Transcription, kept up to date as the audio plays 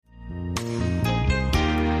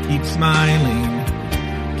Keep smiling,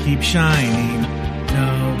 keep shining,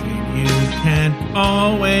 knowing you can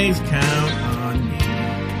always count on me.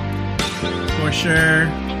 For sure,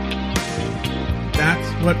 that's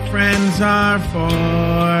what friends are for.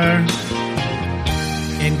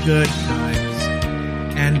 In good times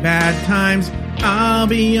and bad times, I'll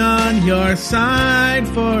be on your side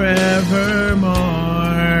forevermore.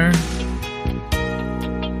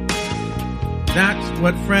 That's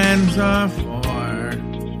what friends are for.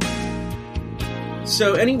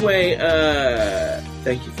 So anyway,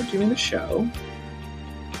 thank you for doing the show.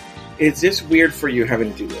 Is this weird for you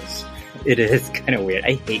having to do this? It is kind of weird.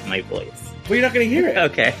 I hate my voice. Well, you're not going to hear it.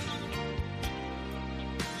 Okay.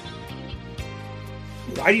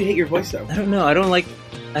 Why do you hate your voice, though? I don't know. I don't like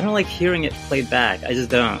hearing it played back. I just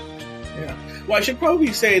don't. Yeah. Well, I should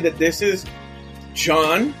probably say that this is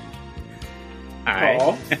John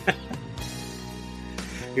Paul.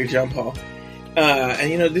 You're John Paul.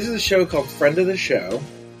 And, this is a show called Friend of the Show.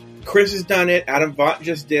 Chris has done it. Adam Vaught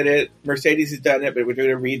just did it. Mercedes has done it, but we're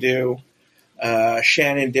doing a redo.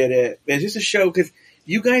 Shannon did it. It's just a show because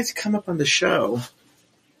you guys come up on the show.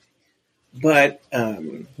 But,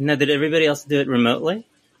 no, did everybody else do it remotely?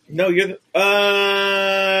 No, you're the,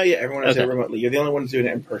 yeah, everyone else did it remotely. You're the only one doing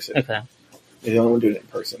it in person. Okay. You're the only one doing it in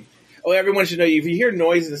person. Oh, everyone should know, if you hear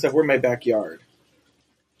noises and stuff, we're in my backyard.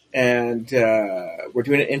 And, we're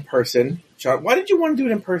doing it in person. John, why did you want to do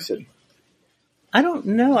it in person? I don't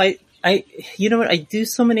know. You know what? I do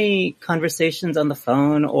so many conversations on the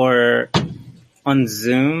phone or on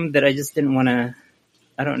Zoom that I just didn't want to,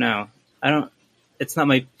 I don't know. It's not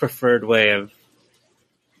my preferred way of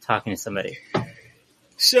talking to somebody.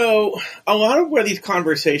 So a lot of where these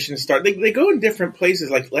conversations start, they go in different places.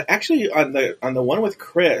 Like actually on the one with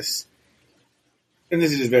Chris, and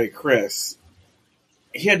this is just very Chris,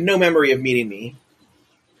 he had no memory of meeting me.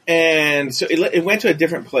 And so it went to a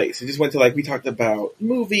different place. It just went to we talked about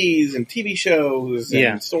movies and TV shows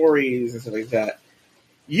and stories and stuff like that.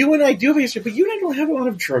 You and I do have a history, but you and I don't have a lot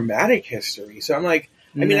of dramatic history. So I'm like,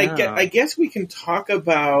 I guess we can talk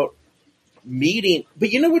about meeting.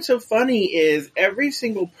 But you know what's so funny is every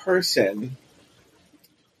single person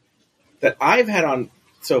that I've had on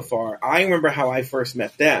so far, I remember how I first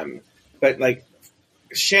met them. But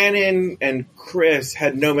Shannon and Chris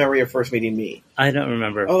had no memory of first meeting me. I don't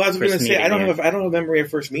remember. Oh, I was going to say I don't have memory of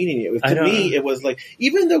first meeting you. To me, it was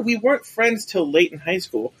even though we weren't friends till late in high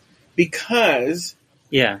school, because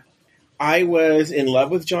I was in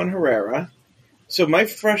love with John Herrera. So my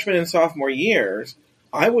freshman and sophomore years,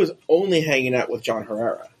 I was only hanging out with John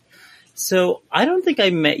Herrera. So I don't think I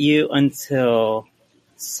met you until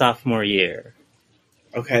sophomore year.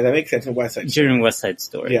 Okay, that makes sense in West Side Story. During West Side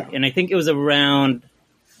Story. Yeah. And I think it was around,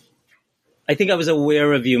 I think I was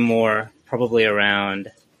aware of you more probably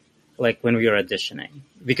around when we were auditioning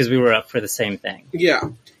because we were up for the same thing. Yeah.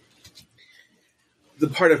 The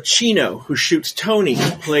part of Chino, who shoots Tony,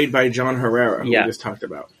 played by John Herrera, who we just talked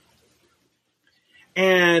about.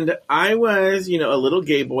 And I was, a little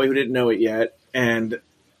gay boy who didn't know it yet, and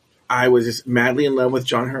I was just madly in love with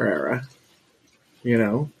John Herrera,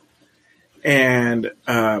 And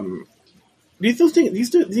do you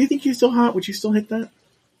think he's still hot? Would you still hit that?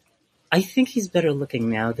 I think he's better looking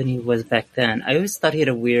now than he was back then. I always thought he had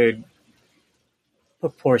a weird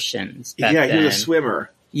proportions back then. Yeah, he was a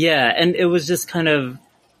swimmer. Yeah, and it was just kind of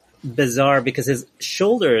bizarre because his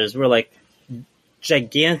shoulders were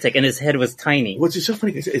gigantic and his head was tiny. Which is so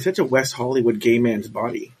funny. It's such a West Hollywood gay man's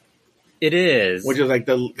body. It is. Which is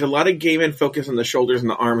a lot of gay men focus on the shoulders and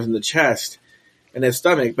the arms and the chest and his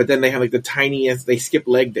stomach, but then they have the tiniest, they skip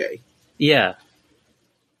leg day. Yeah.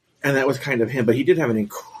 And that was kind of him, but he did have an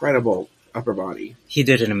incredible upper body. He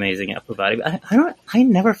did an amazing upper body. But I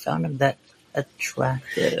never found him that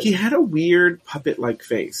attractive. He had a weird puppet-like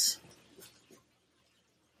face.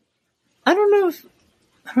 I don't know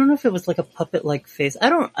if it was a puppet-like face. I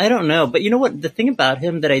don't know. But you know what? The thing about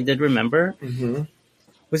him that I did remember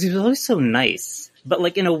was he was always so nice,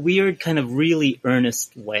 but in a weird kind of really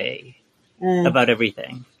earnest way about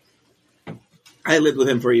everything. I lived with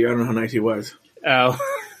him for a year. I don't know how nice he was. Oh,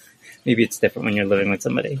 maybe it's different when you're living with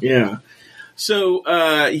somebody. Yeah. So,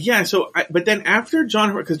 but then after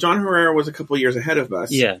because John Herrera was a couple of years ahead of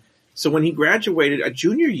us. Yeah. So when he graduated a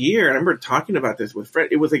junior year, I remember talking about this with Fred.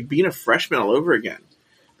 It was being a freshman all over again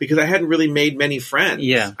because I hadn't really made many friends.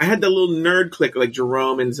 Yeah. I had the little nerd clique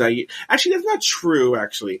Jerome and Zaire. Actually, that's not true,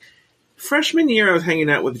 actually. Freshman year, I was hanging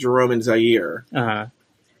out with Jerome and Zaire. Uh-huh.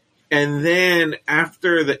 And then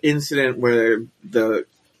after the incident where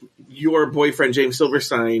your boyfriend, James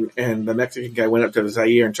Silverstein, and the Mexican guy went up to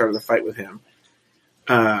Zaire and started a fight with him,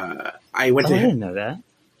 I didn't know that.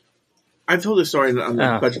 I've told this story on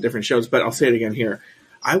a bunch of different shows, but I'll say it again here.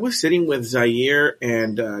 I was sitting with Zaire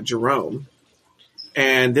and Jerome,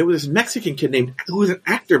 and there was this Mexican kid who was an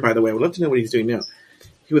actor, by the way. I would love to know what he's doing now.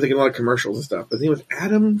 He was like in a lot of commercials and stuff. But his name was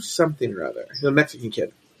Adam something or other. He was a Mexican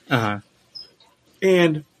kid. Uh-huh.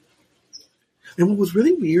 And what was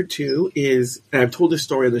really weird, too, is, and I've told this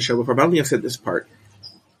story on the show before, but I don't think I've said this part.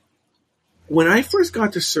 When I first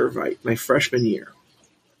got to Servite, my freshman year,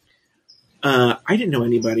 I didn't know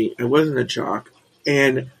anybody. I wasn't a jock.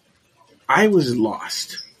 And I was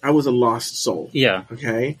lost. I was a lost soul. Yeah.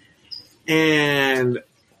 Okay? And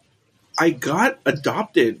I got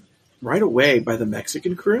adopted right away by the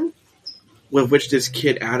Mexican crew, with which this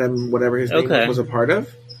kid, Adam, whatever his name was a part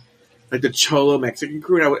of. Like the Cholo Mexican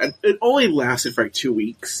crew. And it only lasted for like 2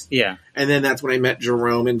 weeks. Yeah. And then that's when I met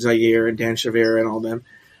Jerome and Zaire and Dan Chavera and all them.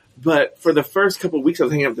 But for the first couple of weeks, I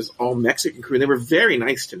was hanging out with this all Mexican crew. And they were very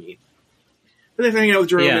nice to me. But then I was hanging out with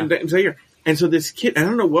Jerome and Zaire. And so this kid, I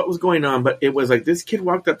don't know what was going on, but it was like this kid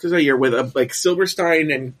walked up to Zaire with a like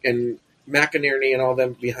Silverstein and McInerney and all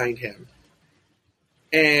them behind him.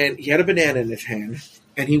 And he had a banana in his hand.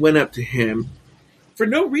 And he went up to him. For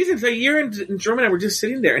no reason, Zaire and Jerome and I were just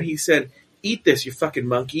sitting there. And he said, "Eat this, you fucking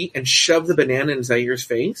monkey," and shoved the banana in Zaire's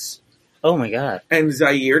face. Oh my God. And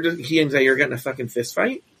he and Zaire got in a fucking fist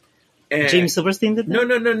fight. And James Silverstein did that? No.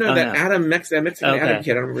 Oh, that no. Adam Mexican Adam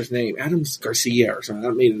kid, I don't remember his name. Adam Garcia or something. I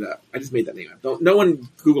made it up. I just made that name up. No one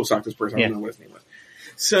Google stalked this person. I don't know what his name was.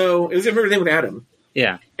 So I remember his name was Adam.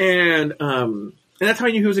 Yeah. And that's how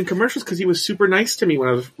I knew he was in commercials, because he was super nice to me when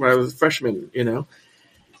I was a freshman, you know.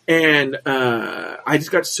 And I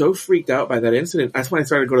just got so freaked out by that incident. That's when I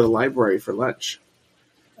started to go to the library for lunch.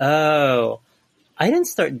 Oh, I didn't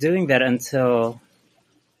start doing that until...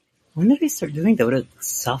 When did I start doing that? Was it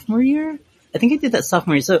sophomore year? I think I did that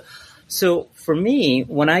sophomore year. So for me,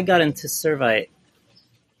 when I got into Servite,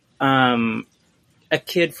 a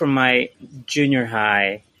kid from my junior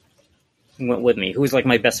high went with me, who was like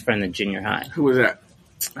my best friend in junior high. Who was that?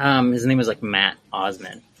 His name was like Matt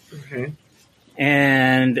Osmond. Okay.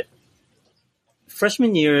 And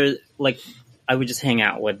freshman year, like I would just hang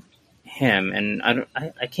out with him, and I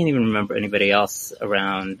can't even remember anybody else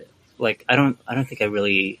around. Like I don't think I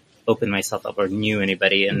really opened myself up or knew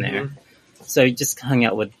anybody in there. So I just hung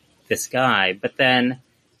out with this guy, but then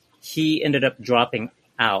he ended up dropping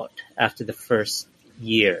out after the first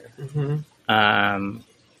year.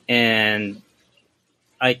 And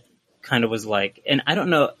I kind of was like, and I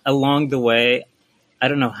don't know, along the way, I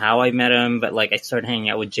don't know how I met him, but like I started hanging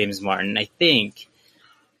out with James Martin. I think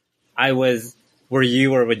I was where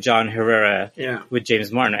you were with John Herrera with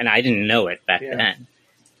James Martin, and I didn't know it back then,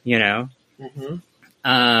 you know?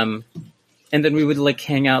 And then we would like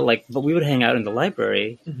hang out, but we would hang out in the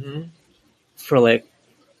library for like,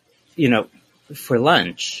 you know, for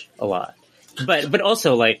lunch a lot. But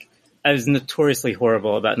also like, I was notoriously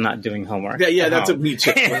horrible about not doing homework. Yeah, that's a me too.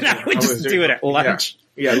 And I would just do it at lunch.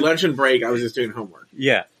 Yeah, lunch and break, I was just doing homework.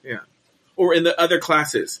 Yeah. Or in the other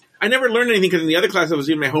classes. I never learned anything because in the other class I was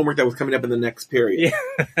doing my homework that was coming up in the next period.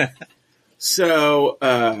 Yeah. So,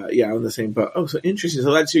 I'm in the same boat. Oh, so interesting.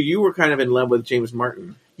 So that's you were kind of in love with James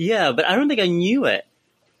Martin. Yeah, but I don't think I knew it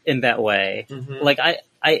in that way. Like,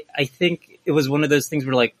 I think it was one of those things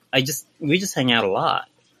where, like, we just hang out a lot,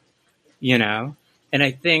 you know? And I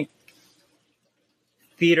think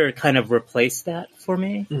theater kind of replaced that for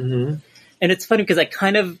me. And it's funny because I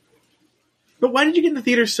kind of... But why did you get into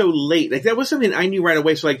theater so late? Like, that was something I knew right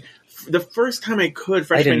away. So, like, the first time I could,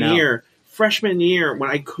 freshman year, when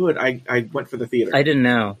I could, I went for the theater. I didn't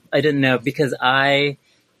know because I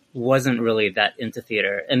wasn't really that into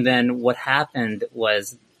theater. And then what happened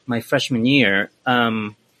was my freshman year,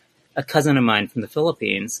 a cousin of mine from the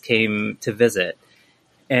Philippines came to visit,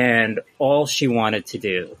 and all she wanted to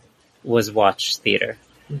do was watch theater.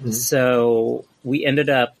 So we ended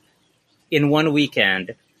up in one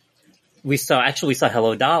weekend. We saw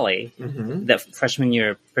Hello Dolly, that freshman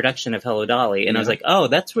year production of Hello Dolly. And I was like, oh,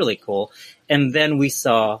 that's really cool. And then we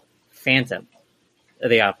saw Phantom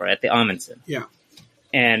of the Opera at the Amundsen. Yeah.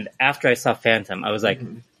 And after I saw Phantom, I was like,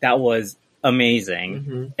 that was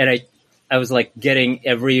amazing. And I was like getting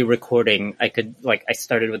every recording I could, like I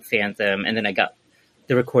started with Phantom, and then I got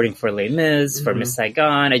the recording for Les Mis, for Miss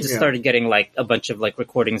Saigon. I just started getting like a bunch of like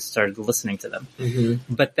recordings, started listening to them.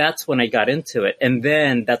 But that's when I got into it. And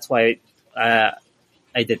then that's why I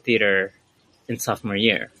did theater in sophomore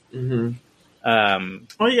year. So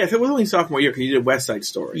it was only sophomore year because you did West Side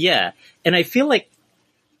Story. Yeah. And I feel like,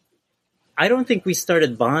 I don't think we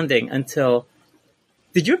started bonding until,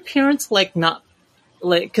 did your parents like not,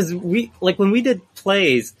 like, cause we, like when we did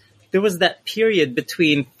plays, there was that period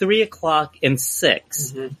between 3 o'clock and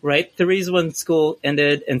 6, right? 3 is when school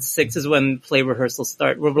ended, and 6 is when play rehearsals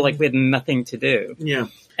start. Where we're like, we had nothing to do. Yeah.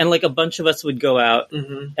 And like a bunch of us would go out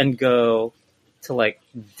and go to like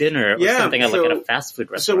dinner or something like at a fast food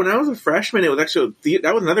restaurant. So when I was a freshman, it was actually,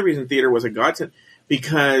 that was another reason theater was a godsend,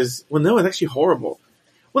 because, well, no, it's actually horrible.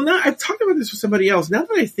 Well, now I've talked about this with somebody else. Now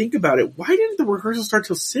that I think about it, why didn't the rehearsal start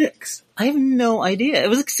till 6? I have no idea. It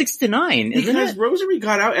was like 6 to 9, isn't it? Because Rosary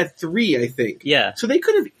got out at 3, I think. Yeah. So they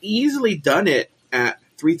could have easily done it at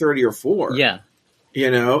 3:30 or 4. Yeah. You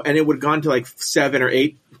know, and it would have gone to like 7 or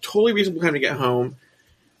 8. Totally reasonable time to get home.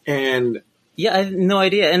 And yeah, I have no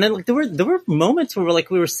idea. And then like there were moments where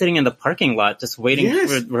we were sitting in the parking lot just waiting for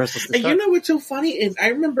rehearsals to start. And you know what's so funny is I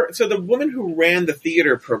remember, so the woman who ran the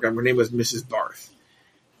theater program, her name was Mrs. Barth.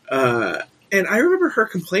 And I remember her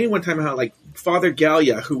complaining one time how, like, Father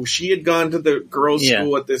Gallia, who she had gone to the girls'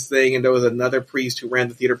 school at this thing, and there was another priest who ran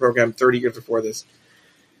the theater program 30 years before this.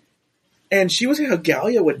 And she was saying how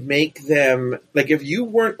Gallia would make them, like, if you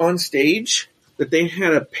weren't on stage, that they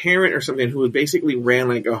had a parent or something who basically ran,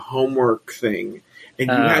 like, a homework thing. And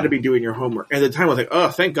you had to be doing your homework. And at the time I was like, oh,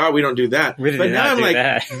 thank God we don't do that. But now I'm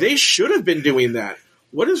like, they should have been doing that.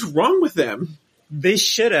 What is wrong with them? They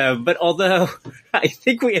should have, but although I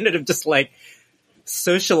think we ended up just like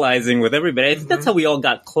socializing with everybody. I think that's how we all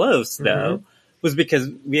got close, though, was because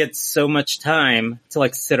we had so much time to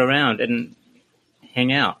like sit around and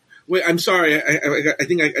hang out. Wait, I'm sorry. I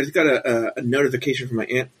think I just got a notification from my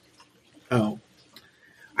aunt. Oh,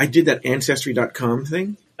 I did that Ancestry.com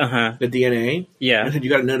thing, the DNA. Yeah. And then you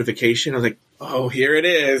got a notification. I was like, oh, here it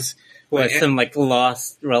is. What, some like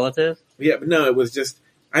lost relative? Yeah, but no, it was just,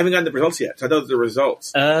 I haven't gotten the results yet, so I thought it was the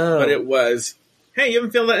results. Oh. But it was, hey, you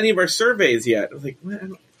haven't filled out any of our surveys yet. I was like, what?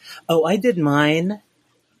 Oh, I did mine.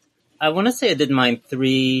 I want to say I did mine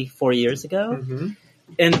 3-4 years ago.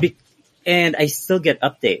 And I still get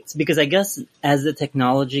updates because I guess as the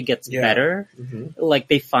technology gets better, like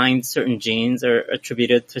they find certain genes are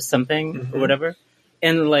attributed to something or whatever.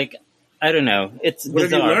 And like, I don't know. It's What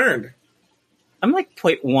bizarre. have you learned? I'm like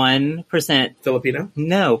 0.1% Filipino?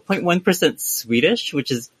 No, 0.1% Swedish, which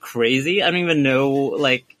is crazy. I don't even know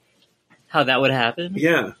like how that would happen.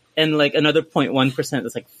 Yeah. And like another 0.1%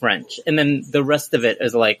 is like French. And then the rest of it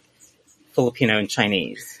is like Filipino and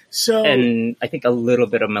Chinese. So, and I think a little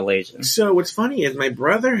bit of Malaysian. So what's funny is my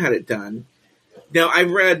brother had it done. Now I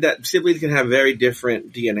read that siblings can have very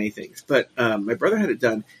different DNA things, but my brother had it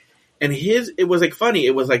done, and it was like funny.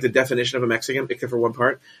 It was like the definition of a Mexican, except for one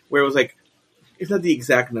part where it was like, it's not the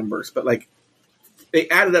exact numbers, but like they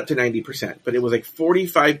added up to 90%, but it was like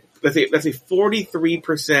 45. Let's say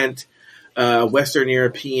 43% Western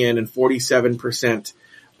European and 47%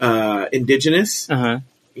 indigenous.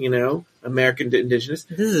 You know, American indigenous.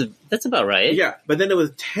 That's about right. Yeah, but then it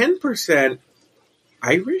was 10%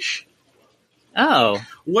 Irish. Oh.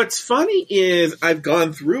 What's funny is I've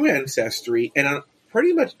gone through Ancestry, and on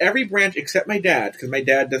pretty much every branch except my dad, because my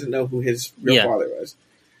dad doesn't know who his real father was.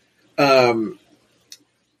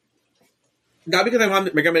 Not because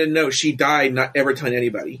my grandma didn't know. She died not ever telling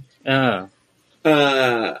anybody. Oh.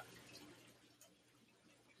 But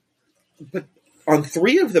on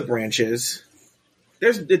 3 of the branches,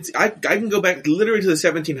 I can go back literally to the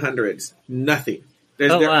 1700s. Nothing.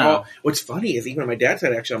 Wow. What's funny is even on my dad's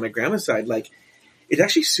side, actually on my grandma's side, like it's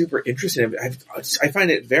actually super interesting. I find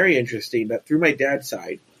it very interesting that through my dad's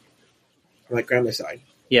side, on my grandma's side,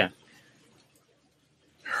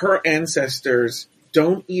 her ancestors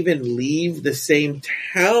don't even leave the same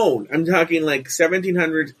town. I'm talking like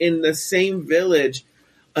 1700s in the same village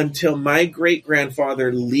until my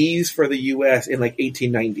great-grandfather leaves for the U.S. in like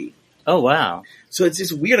 1890. Oh, wow. So it's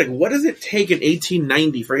just weird. Like, what does it take in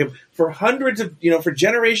 1890 for him, for hundreds of, for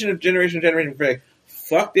generation, for like,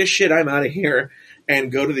 fuck this shit, I'm out of here,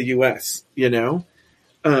 and go to the U.S.,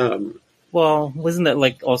 Well, wasn't that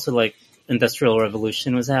like also like Industrial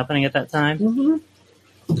Revolution was happening at that time?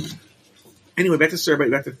 Anyway, back to survey,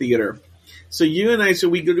 back to theater. So you and I,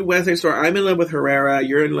 we go to Wednesday Store. I'm in love with Herrera.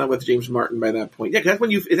 You're in love with James Martin by that point. Yeah, because that's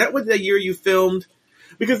when is that what the year you filmed?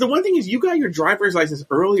 Because the one thing is you got your driver's license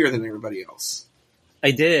earlier than everybody else.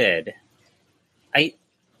 I did.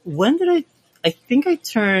 When did I think I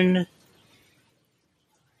turned,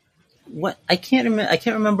 I can't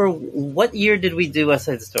remember what year did we do West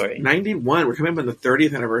Side Story? 91. We're coming up on the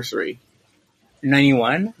 30th anniversary.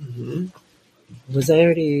 91? Mm-hmm. Was I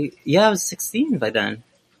already... Yeah, I was 16 by then.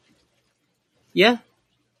 Yeah.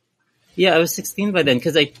 Yeah, I was 16 by then,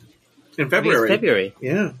 because In February. February.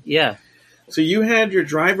 Yeah. Yeah. So you had your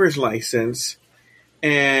driver's license,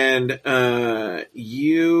 and so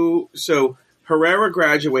Herrera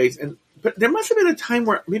graduates, and But there must have been a time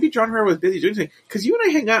where maybe John Herrera was busy doing something, because you and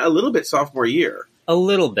I hang out a little bit sophomore year. A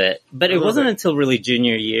little bit, but it wasn't until really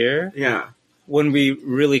junior year. Yeah. When we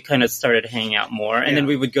really kind of started hanging out more, and then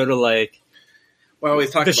we would go to like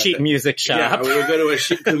the sheet music shop. Yeah, we would go to a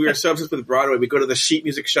sheet, because we were so obsessed with Broadway. We'd go to the sheet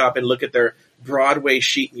music shop and look at their Broadway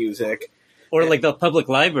sheet music. Or like the public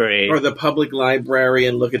library. Or the public library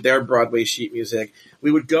and look at their Broadway sheet music.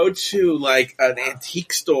 We would go to like an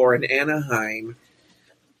antique store in Anaheim.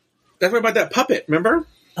 That's where I bought that puppet, remember?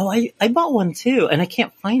 Oh, I bought one too, and I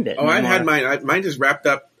can't find it anymore. I've had mine. Mine just wrapped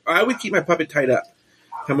up. I would keep my puppet tied up.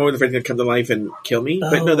 Come over, the friend's going to come to life and kill me.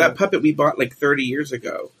 But no, that puppet we bought like 30 years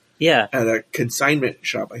ago. Yeah. At a consignment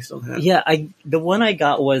shop I still have. Yeah, the one I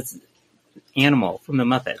got was Animal from the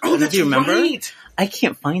Muppets. Oh, that's do you remember? Right. I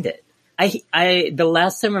can't find it. The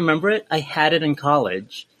last time I remember it, I had it in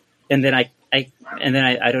college, and then I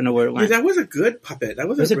don't know where it went. Yeah, that was a good puppet. That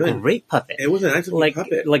was a great puppet. It was a nice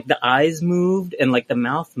puppet. Like the eyes moved and like the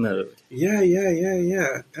mouth moved. Yeah.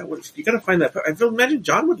 That was, you got to find that. I imagine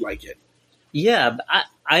John would like it. Yeah, but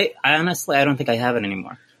I honestly, I don't think I have it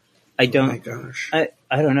anymore. I don't. Oh my gosh. I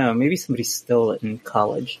don't know. Maybe somebody stole it in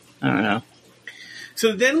college. I don't know.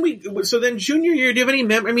 So then junior year, do you have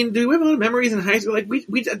any do we have a lot of memories in high school? Like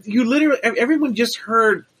you literally, everyone just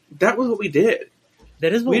heard that was what we did.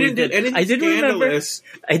 That is what we did. Do anything scandalous.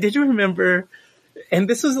 I did remember, and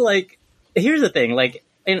this was like, here's the thing, like,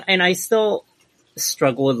 and I still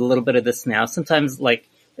struggle with a little bit of this now. Sometimes, like,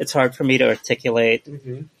 it's hard for me to articulate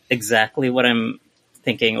exactly what I'm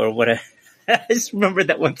thinking or what I just remember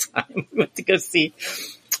that one time we went to go see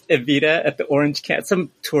Evita at the Orange Cat, some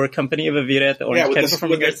tour company of Evita at the Orange Cat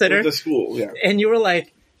Performing Arts Center. With the school, yeah. And you were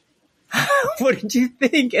like, what did you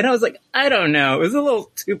think? And I was like, I don't know. It was a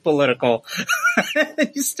little too political.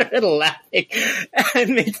 You started laughing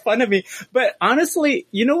and made fun of me. But honestly,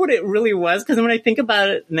 you know what it really was? Because when I think about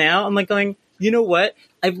it now, I'm like going, you know what?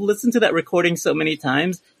 I've listened to that recording so many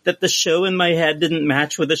times that the show in my head didn't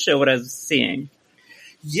match with the show what I was seeing.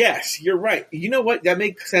 Yes, you're right. You know what? That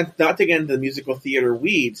makes sense, not to get into the musical theater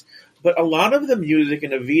weeds, but a lot of the music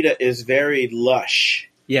in Evita is very lush.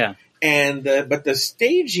 Yeah. And but the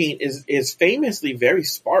staging is famously very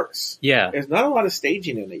sparse. Yeah. There's not a lot of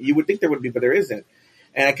staging in it. You would think there would be, but there isn't.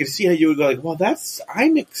 And I can see how you would go like, well,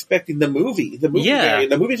 I'm expecting the movie. The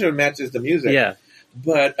movie sort of matches the music. Yeah.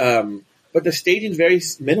 But the staging is very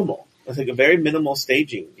minimal. I think a very minimal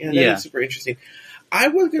staging. Yeah, that is super interesting. I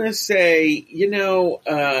was going to say,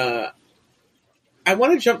 I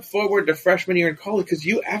want to jump forward to freshman year in college because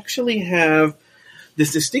you actually have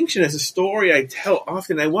this distinction as a story I tell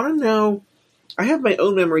often. I want to know, I have my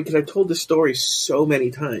own memory because I've told this story so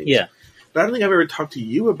many times. Yeah. But I don't think I've ever talked to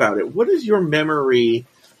you about it. What is your memory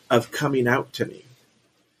of coming out to me?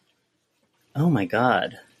 Oh my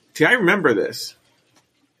God. See, I remember this.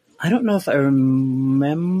 I don't know if I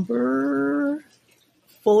remember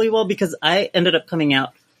fully well because I ended up coming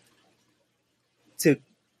out to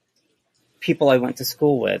people I went to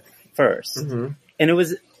school with first. Mm-hmm.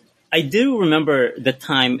 And I do remember the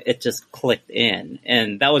time it just clicked in,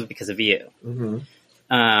 and that was because of you. Mm-hmm.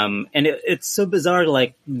 And it's so bizarre,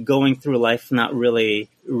 like, going through life not really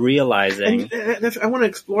realizing. I want to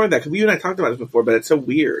explore that, because you and I talked about this before, but it's so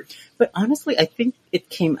weird. But honestly, I think it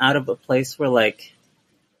came out of a place where, like,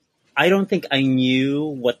 I don't think I knew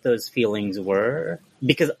what those feelings were,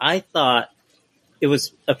 because I thought it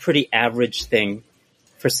was a pretty average thing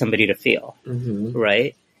for somebody to feel,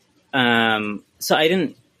 right? So I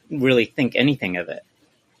didn't really think anything of it,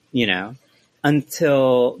 and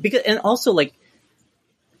also, like,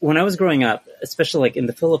 when I was growing up, especially like in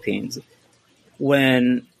the Philippines,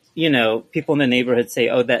 when, people in the neighborhood say,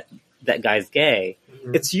 oh, that guy's gay,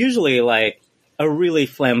 it's usually like a really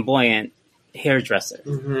flamboyant hairdresser,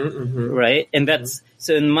 right? And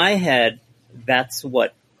so in my head, that's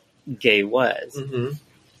what gay was.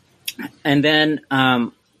 And then,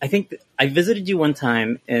 I think I visited you one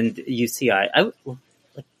time in UCI.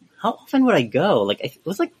 How often would I go? Like, it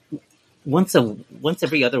was like once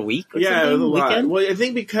every other week or something? Yeah, it was a lot. Weekend? Well, I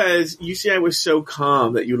think because UCI was so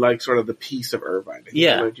calm that you like sort of the peace of Irvine. It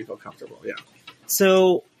made you feel comfortable, yeah.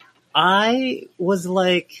 So I was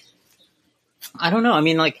like, I don't know. I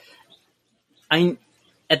mean, like,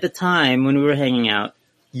 at the time when we were hanging out,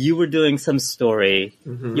 you were doing some story.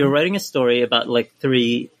 You were writing a story about like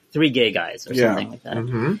three gay guys or something like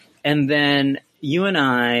that. And then you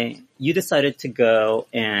and you decided to go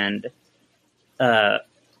and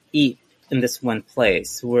eat in this one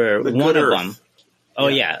place where one of them,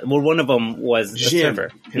 where one of them was Jim. a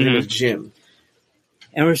server. His name was Jim.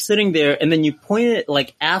 And we're sitting there, and then you pointed,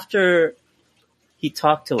 like, after he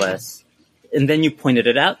talked to us, and then you pointed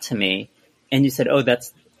it out to me, and you said, oh,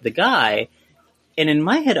 that's the guy. And in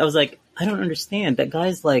my head, I was like, I don't understand. That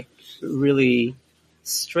guy's like really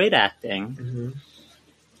straight acting.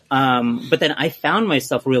 But then I found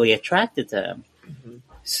myself really attracted to him.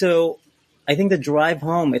 So I think the drive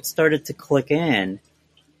home, it started to click in.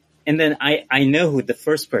 And then I know who the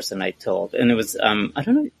first person I told. And it was, I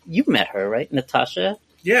don't know, you met her, right? Natasha?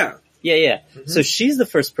 Yeah. Yeah. So she's the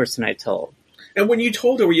first person I told. And when you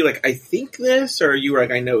told her, were you like, I think this? Or you were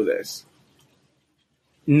like, I know this?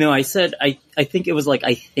 No, I said, I think it was like,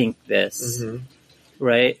 I think this.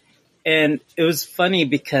 Right? And it was funny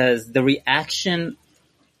because the reaction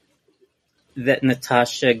that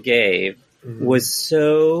Natasha gave was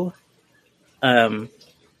so like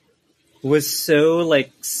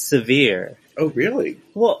severe. Oh, really?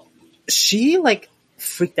 Well, she like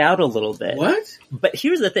freaked out a little bit. What? But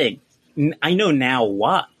here's the thing. I know now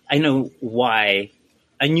why. I know why.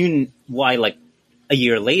 I knew why like a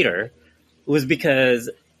year later. It was because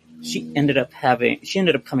she ended up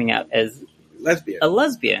coming out as a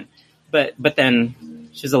lesbian. But then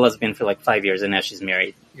she was a lesbian for like 5 years and now she's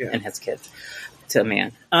married and has kids to a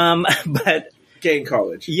man. But gay in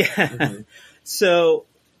college. Yeah. So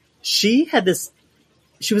she had this,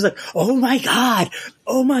 she was like, oh my God.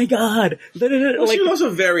 Well, like, she was also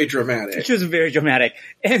very dramatic. She was very dramatic.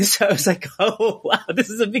 And so I was like, oh wow, this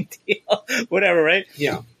is a big deal. Whatever, right?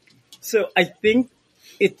 Yeah. So I think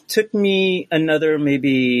it took me another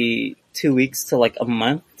maybe 2 weeks to like a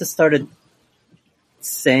month to start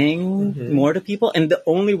saying more to people. And the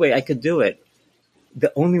only way I could do it,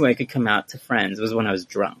 the only way I could come out to friends was when I was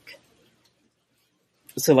drunk.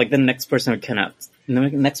 So like the next person I came out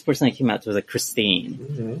to was like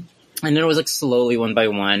Christine. And then it was like slowly one by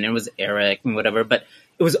one. And it was Eric and whatever, but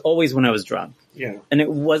it was always when I was drunk. Yeah. And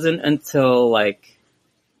it wasn't until like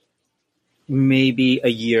maybe a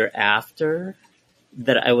year after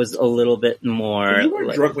that I was a little bit more... Well, you weren't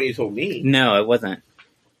like, drunk when you told me. No, I wasn't.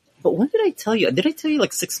 But when did I tell you? Did I tell you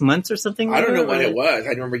like 6 months or something? I don't know when it was. I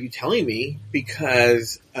remember you telling me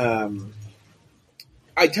because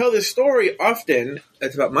I tell this story often.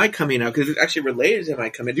 That's about my coming out because it's actually related to my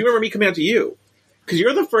coming out. Do you remember me coming out to you? Because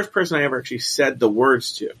you're the first person I ever actually said the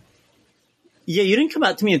words to. Yeah, you didn't come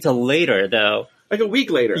out to me until later, though. Like a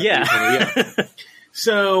week later. Yeah.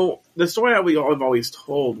 So the story I've always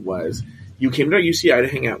told was you came to UCI to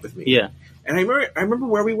hang out with me. Yeah. And I remember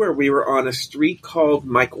where we were. We were on a street called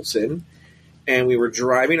Michelson, and we were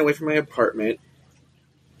driving away from my apartment.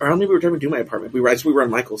 Or I don't think we were driving to my apartment. We were on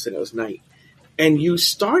Michelson. It was night. And you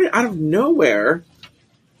started out of nowhere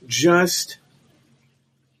just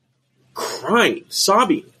crying,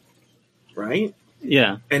 sobbing, right?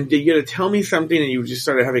 Yeah. And you had to tell me something, and you just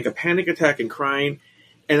started having a panic attack and crying.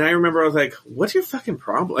 And I remember I was like, what's your fucking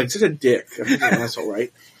problem? Like, such a dick. I'm an asshole,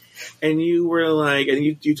 right? And you were like, and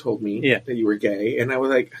you told me that you were gay. And I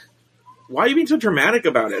was like, why are you being so dramatic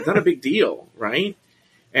about it? It's not a big deal, right?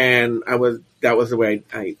 And that was the way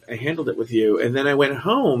I handled it with you. And then I went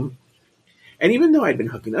home. And even though I'd been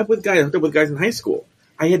hooking up with guys in high school,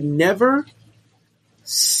 I had never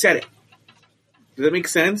said it. Does that make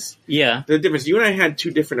sense? Yeah. The difference. You and I had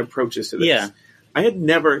two different approaches to this. Yeah. I had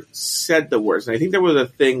never said the words. And I think there was a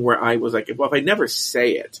thing where I was like, well, if I never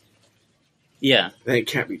say it, then it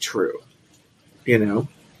can't be true. You know?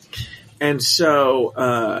 And so,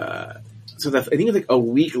 I think it was like a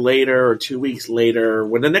week later or 2 weeks later,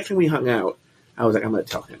 when the next time we hung out, I was like, I'm going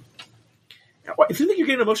to tell him. It feels like you're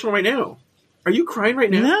getting emotional right now. Are you crying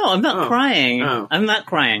right now? No, I'm not crying. Oh. I'm not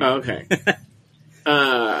crying. Oh, okay.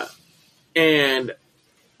 And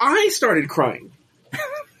I started crying.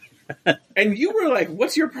 And you were like,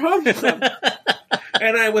 what's your problem?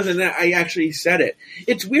 And I actually said it.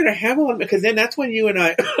 It's weird. I have a lot, because then that's when you and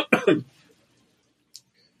I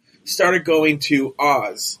started going to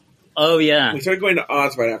Oz. Oh, yeah. We started going to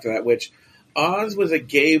Oz right after that, which Oz was a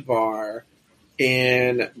gay bar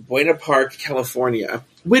in Buena Park, California,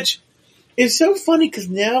 which is so funny because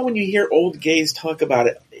now when you hear old gays talk about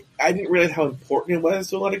it, I didn't realize how important it was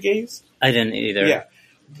to a lot of gays. I didn't either. Yeah.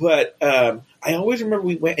 But I always remember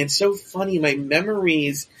we went, and so funny, my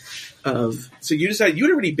memories of, so you decided,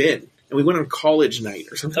 you'd already been, and we went on college night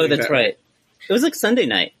or something like that. Oh, that's right. It was like Sunday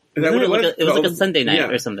night. Is that what it was? It was like a Sunday night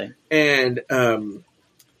or something. And,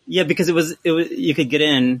 yeah, because it was, you could get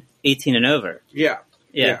in 18 and over. Yeah.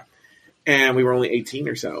 And we were only 18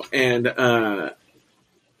 or so. And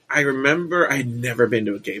I remember I had never been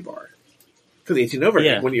to a gay bar. Because 18 and over,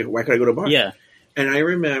 why could I go to a bar? Yeah. And I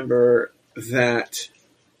remember that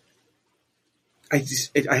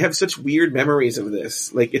I have such weird memories of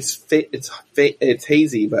this. Like, it's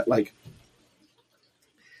hazy, but like,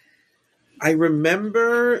 I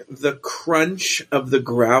remember the crunch of the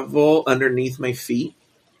gravel underneath my feet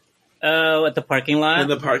Oh, at the parking lot? In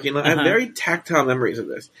the parking lot. I have very tactile memories of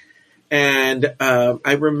this. And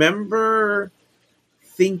I remember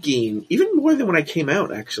thinking, even more than when I came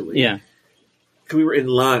out, actually. Yeah. Because we were in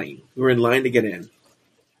line. We were in line to get in.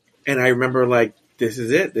 And I remember, like, this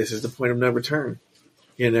is it. This is the point of no return.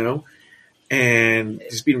 You know? And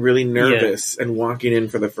just being really nervous and walking in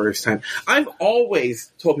for the first time. I've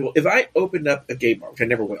always told people, if I opened up a gay bar, which I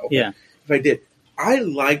never will, if I did, I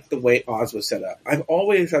liked the way Oz was set up. I've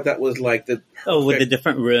always thought that was like the perfect... Oh, with the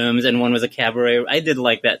different rooms, and one was a cabaret. I did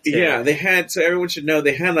like that, too. Yeah, they had, so everyone should know,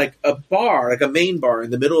 they had like a bar, like a main bar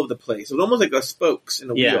in the middle of the place. It was almost like a spokes in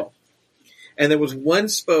a wheel. And there was one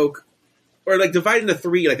spoke, or like divided into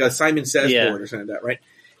three, like a Simon Says board or something like that, right?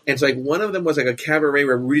 And so like one of them was like a cabaret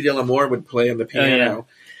where Rudy de l'Amour would play on the piano,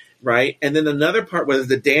 right? And then another part was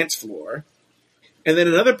the dance floor. And then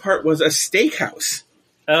another part was a steakhouse.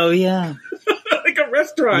 Oh, yeah. Like a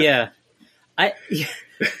restaurant. Yeah.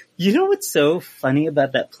 You know what's so funny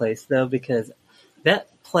about that place, though? Because that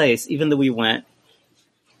place, even though we went,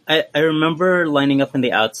 I remember lining up on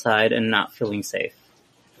the outside and not feeling safe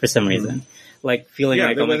for some reason. Like feeling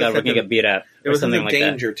like, oh my God, we're going to get beat up. There was something like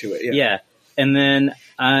danger that. to it, Yeah. And then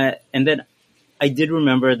I did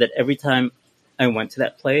remember that every time I went to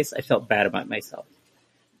that place, I felt bad about myself.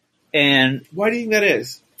 And why do you think that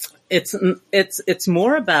is? It's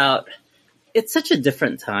more about, it's such a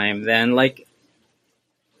different time than like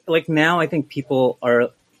now I think people are,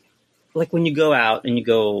 like when you go out and you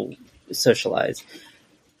go socialize,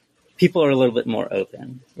 people are a little bit more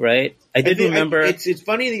open, right? I remember. It's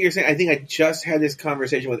funny that you're saying, I think I just had this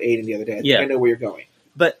conversation with Aiden the other day. I think I know where you're going.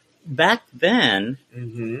 But back then,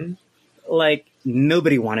 like,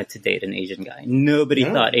 nobody wanted to date an Asian guy. Nobody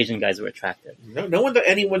thought Asian guys were attractive. No one thought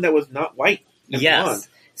anyone that was not white. Yes.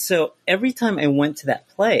 So every time I went to that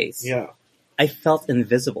place, I felt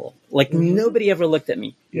invisible. Like, nobody ever looked at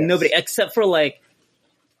me. Yes. Nobody, except for like,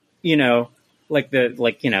 you know, the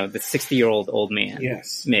 60-year-old old man.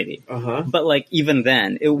 Yes. Maybe. But like, even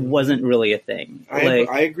then, it wasn't really a thing.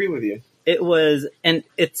 I agree with you. It was, and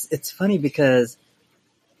it's funny because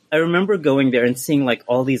I remember going there and seeing like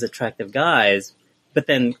all these attractive guys, but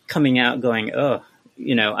then coming out going, oh,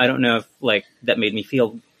 you know, I don't know if like that made me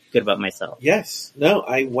feel good about myself. Yes. No,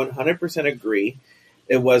 I 100% agree.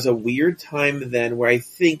 It was a weird time then where I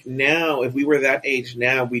think now, if we were that age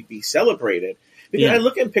now, we'd be celebrated. Because I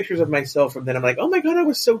look at pictures of myself from then, I'm like, oh my God, I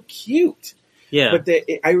was so cute. Yeah. But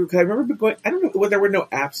I remember going, I don't know, well, there were no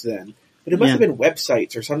apps then. But it must have been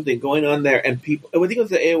websites or something going on there, and people, I think it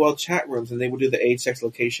was the AOL chat rooms, and they would do the age, sex,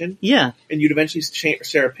 location. Yeah. And you'd eventually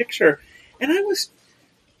share a picture. And I was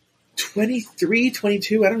 23,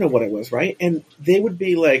 22, I don't know what I was, right? And they would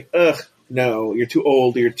be like, ugh, no, you're too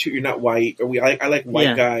old, or you're not white, or I like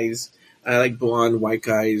white guys, I like blonde white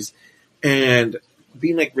guys, and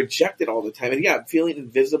being like rejected all the time. And feeling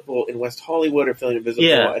invisible in West Hollywood, or feeling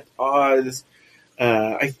invisible at Oz.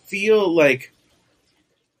 I feel like,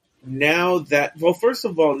 now that, well, first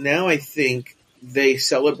of all, now I think they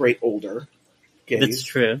celebrate older gays. That's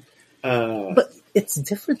true. But it's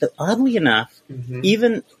different, though. Oddly enough,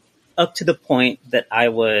 even up to the point that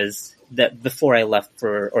before I left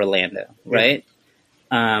for Orlando, right?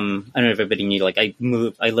 I don't know if everybody knew, like, I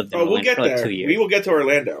lived in Orlando for like 2 years. We will get to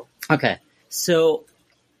Orlando. Okay. So,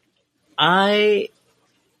 in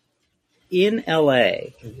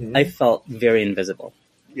LA, I felt very invisible.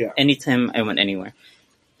 Yeah. Anytime I went anywhere.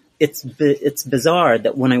 It's bizarre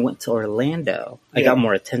that when I went to Orlando, I got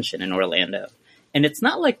more attention in Orlando. And it's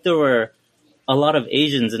not like there were a lot of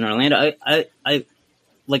Asians in Orlando. I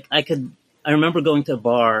remember going to a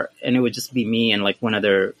bar and it would just be me and like one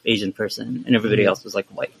other Asian person, and everybody else was like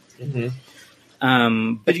white. Did you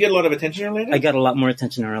get a lot of attention in Orlando? I got a lot more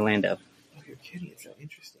attention in Orlando. Oh, you're kidding. It's so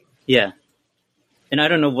interesting. Yeah. And I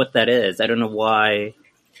don't know what that is. I don't know why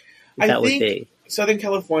that would be. Southern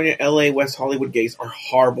California, LA, West Hollywood gays are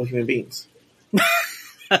horrible human beings. By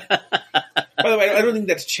the way, I don't think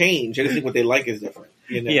that's changed. I just think what they like is different.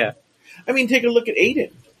 You know? Yeah. I mean, take a look at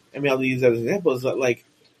Aiden. I mean, I'll use that as an example. Is that, like,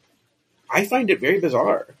 I find it very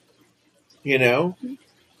bizarre. You know?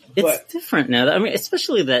 It's different now. I mean,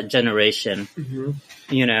 especially that generation,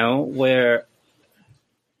 you know, where,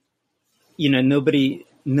 you know, nobody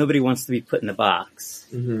wants to be put in a box.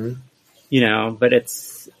 You know, but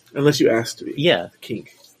it's... Unless you ask to be. Yeah.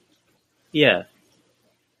 Kink. Yeah.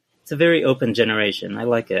 It's a very open generation. I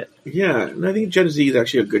like it. Yeah. And I think Gen Z is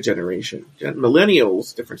actually a good generation.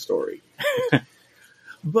 Millennials, different story.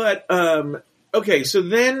 But, okay, so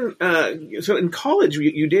then, so in college,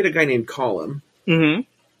 you date a guy named Colin. And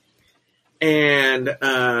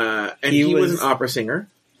he was an opera singer.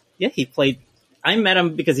 Yeah, I met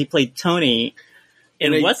him because he played Tony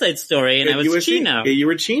in West Side Story, and I was USC. Chino. Yeah, you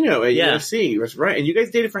were Chino at Yeah. USC. That's right. And you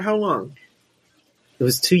guys dated for how long? It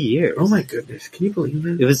was 2 years. Oh my goodness! Can you believe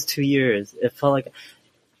it? It was 2 years. It felt like,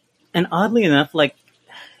 and oddly enough, like,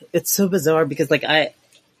 it's so bizarre because like I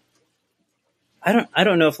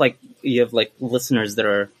don't know if like you have like listeners that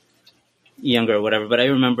are younger or whatever, but I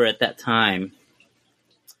remember at that time,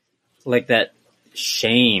 like that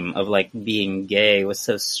shame of like being gay was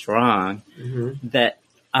so strong that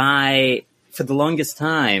I, for the longest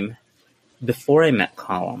time, before I met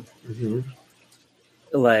Colum,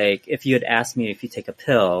 like if you had asked me if you take a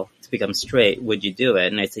pill to become straight, would you do it?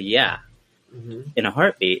 And I'd say, yeah, in a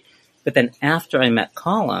heartbeat. But then after I met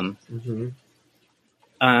Colum,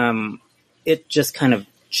 it just kind of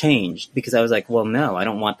changed because I was like, well, no, I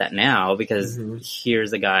don't want that now because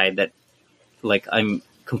here's a guy that like I'm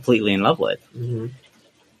completely in love with.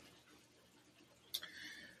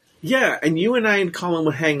 Yeah, and you and I and Colin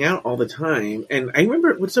would hang out all the time. And I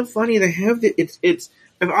remember what's so funny is I have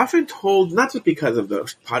I've often told, not just because of the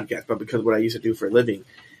podcast, but because of what I used to do for a living,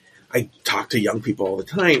 I talk to young people all the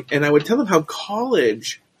time, and I would tell them how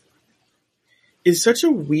college is such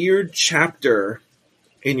a weird chapter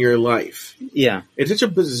in your life. Yeah. It's such a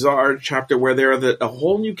bizarre chapter where there are a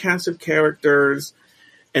whole new cast of characters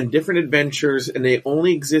and different adventures, and they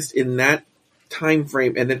only exist in that time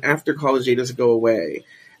frame, and then after college they just go away.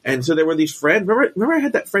 And so there were these friends. Remember I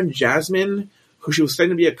had that friend Jasmine, who she was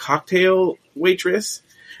studying to be a cocktail waitress?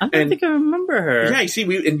 I don't think I remember her. Yeah, you see,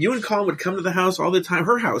 you and Colin would come to the house all the time.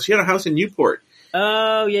 Her house. She had a house in Newport.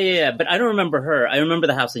 Oh, yeah. But I don't remember her. I remember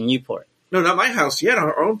the house in Newport. No, not my house. She had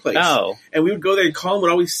her own place. Oh. And we would go there, and Colin would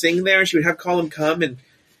always sing there. She would have Colin come and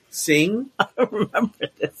sing. I don't remember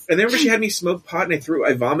this. And then remember she had me smoke pot, and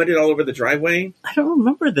I vomited all over the driveway? I don't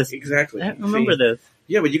remember this. Exactly. I don't remember this.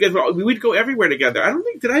 Yeah, but you guys we would go everywhere together.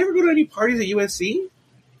 Did I ever go to any parties at USC?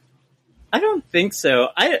 I don't think so.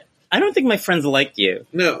 I don't think my friends liked you.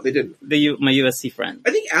 No, they didn't. My USC friend.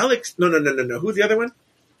 I think Alex, no. Who's the other one?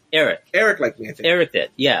 Eric. Eric liked me, I think. Eric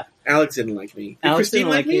did, yeah. Alex didn't like me. Did Alex Christine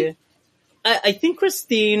didn't like me? you. I think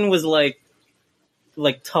Christine was like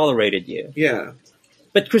tolerated you. Yeah.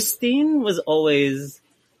 But Christine was always,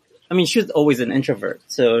 she was always an introvert.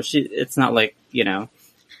 So it's not like,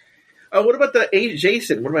 Oh, what about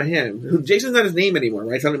Jason? What about him? Jason's not his name anymore,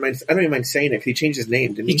 right? I don't even mind saying it because he changed his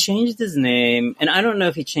name, didn't he? He changed his name, and I don't know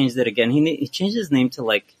if he changed it again. He changed his name to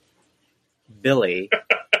like Billy,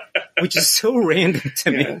 which is so random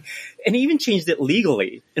to me. And he even changed it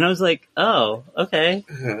legally. And I was like, oh, okay.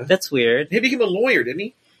 That's weird. He became a lawyer, didn't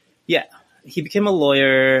he? Yeah. He became a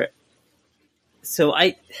lawyer. So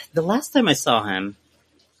the last time I saw him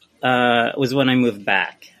was when I moved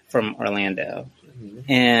back from Orlando.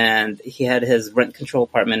 And he had his rent control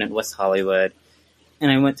apartment in West Hollywood.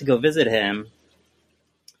 And I went to go visit him.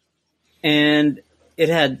 And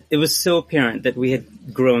it was so apparent that we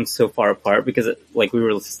had grown so far apart because we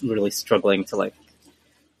were really struggling to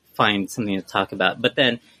find something to talk about. But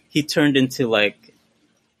then he turned into I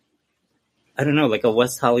don't know, like a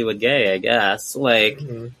West Hollywood gay, I guess.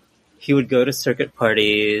 He would go to circuit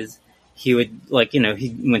parties. He would he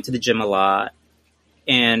went to the gym a lot,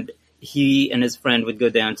 and he and his friend would go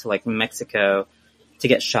down to Mexico to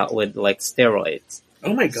get shot with steroids.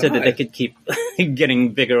 Oh my God. So that they could keep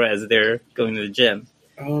getting bigger as they're going to the gym.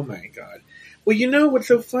 Oh my God. Well, what's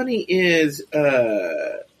so funny is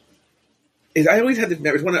I always had this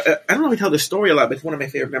memory. I don't know if I tell this story a lot, but it's one of my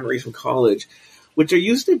favorite memories from college, which there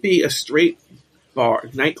used to be a straight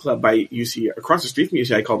nightclub by UC, across the street from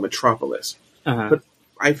UCI called Metropolis. But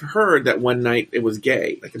I've heard that one night it was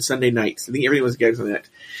gay, like on Sunday nights. I think everything was gay on Sunday night.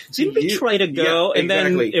 Didn't we try to go and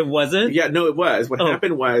then it wasn't? Yeah, no, it was. What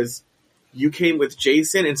happened was you came with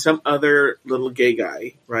Jason and some other little gay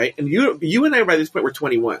guy, right? And you and I by this point were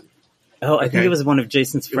 21. Oh, I think it was one of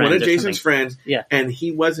Jason's friends. One of Jason's friends. Yeah. And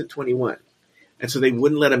he wasn't 21. And so they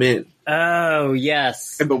wouldn't let him in. Oh,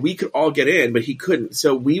 yes. But we could all get in, but he couldn't.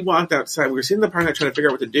 So we walked outside. We were sitting in the parking lot trying to figure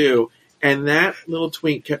out what to do. And that little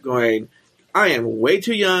twink kept going, I am way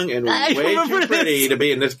too young and way too pretty to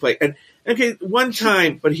be in this place. And okay, one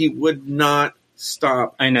time, but he would not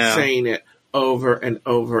stop saying it over and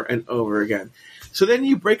over and over again. So then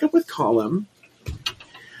you break up with Colum.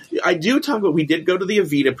 I do talk about, we did go to the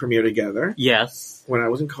Evita premiere together. Yes. When I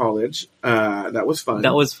was in college. That was fun.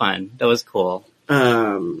 That was fun. That was cool.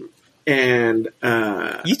 And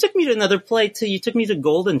you took me to another play too. You took me to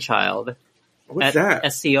Golden Child. What's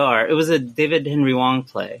that? SCR. It was a David Henry Wong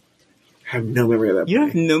play. I have no memory of that play. You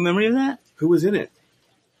have no memory of that? Who was in it?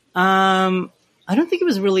 I don't think it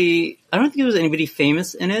was anybody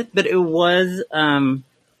famous in it, but it was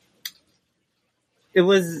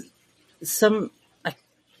some,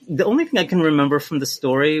 the only thing I can remember from the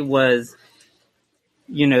story was,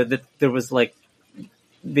 that there was like,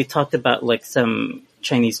 they talked about like some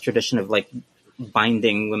Chinese tradition of like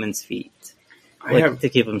binding women's feet. I have to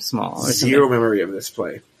keep them small. Or zero something. memory of this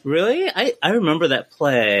play. Really? I remember that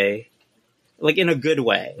play, like in a good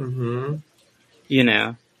way. Mm-hmm.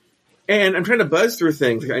 And I'm trying to buzz through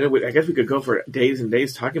things. I know. I guess we could go for days and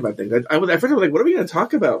days talking about things. At first I was like, "What are we going to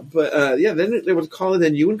talk about?" But then there was Colin.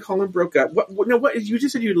 Then you and Colin broke up. What? You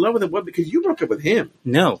just said you in love with him. What? Because you broke up with him.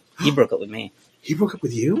 No, he broke up with me. He broke up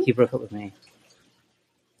with you? He broke up with me.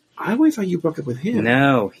 I always thought you broke up with him.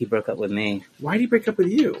 No, he broke up with me. Why did he break up with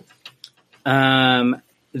you?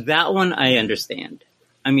 That one I understand.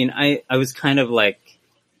 I mean, I was kind of like,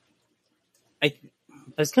 I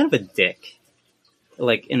was kind of a dick,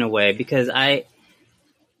 like in a way, because I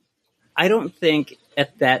don't think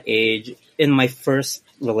at that age in my first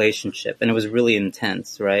relationship, and it was really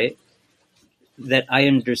intense, right? That I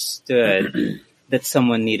understood that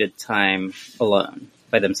someone needed time alone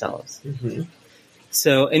by themselves. Mm-hmm.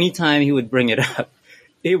 So anytime he would bring it up,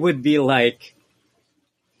 it would be like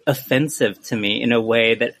offensive to me in a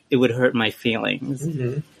way that it would hurt my feelings.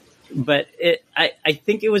 Mm-hmm. But I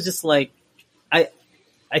think it was just like, I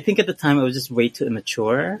think at the time I was just way too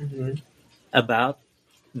immature mm-hmm. about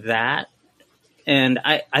that. And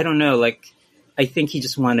I don't know, like, I think he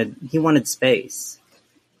wanted space.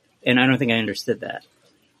 And I don't think I understood that.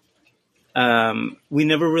 We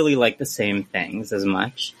never really liked the same things as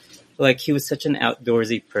much. Like, he was such an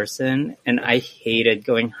outdoorsy person, and I hated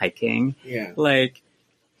going hiking. Yeah. Like,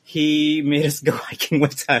 he made us go hiking one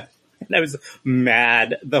time, and I was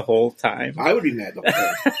mad the whole time. I would be mad the whole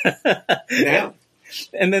time. Yeah.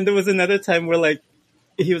 And then there was another time where, like,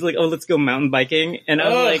 he was like, "Oh, let's go mountain biking," and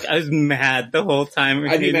I was mad the whole time.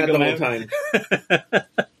 I'd be mad the whole time.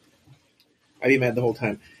 I'd be mad the whole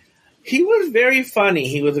time. He was very funny.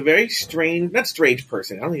 He was a very not strange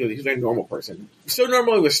person. I don't think he was a very normal person. So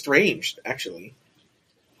normal he was strange, actually.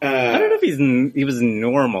 I don't know if he was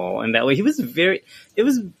normal in that way. He was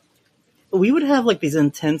we would have like these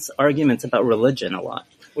intense arguments about religion a lot.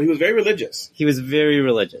 Well, he was very religious. He was very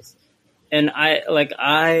religious. And and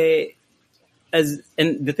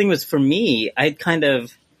the thing was, for me, I'd kind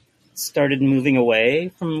of started moving away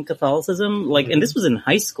from Catholicism. Like, mm-hmm. and this was in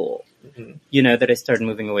high school. Mm-hmm. That I started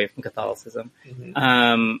moving away from Catholicism.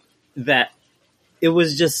 Mm-hmm. That it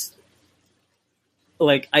was just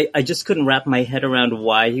like, I just couldn't wrap my head around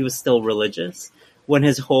why he was still religious when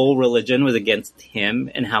his whole religion was against him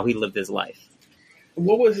and how he lived his life.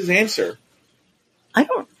 What was his answer? I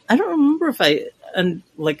don't remember if I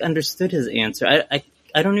understood his answer. I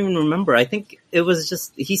don't even remember. I think it was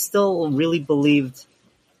just, he still really believed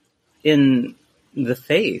in the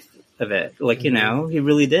faith of it. Like, mm-hmm. He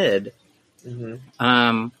really did.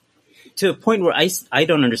 Mm-hmm. To a point where I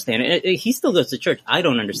don't understand it. He still goes to church. I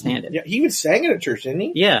don't understand it. Yeah, he even sang at a church, didn't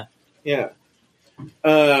he? Yeah. Yeah.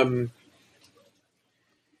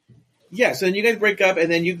 Yeah, so then you guys break up,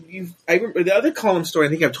 and then I remember the other Colin story, I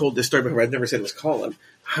think I've told this story before, I've never said it was Colin,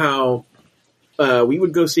 how we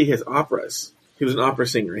would go see his operas. He was an opera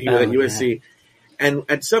singer. He was at USC. Yeah. And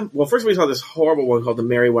first of all, we saw this horrible one called The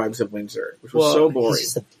Merry Wives of Windsor, which was so boring.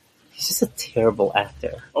 He's just a terrible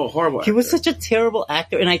actor. Oh, horrible actor. He was such a terrible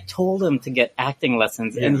actor, and I told him to get acting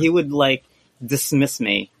lessons, and he would, like, dismiss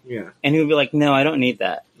me. Yeah. And he would be like, "No, I don't need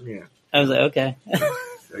that." Yeah. I was like, okay.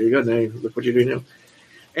 There you go, now look what you're doing now.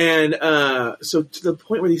 And so to the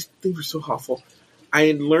point where these things were so awful, I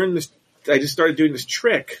had learned this, I just started doing this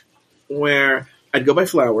trick where I'd go buy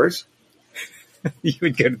flowers. You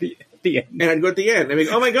would go to the end. And I'd go at the end. I'd be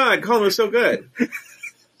like, "Oh my God, Colin was so good."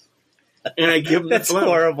 And I give them That's the flowers.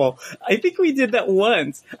 Horrible. I think we did that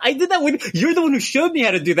once. I did that you're the one who showed me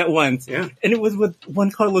how to do that once. Yeah. And it was with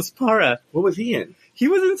Juan Carlos Parra. What was he in? He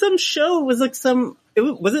was in some show. It was like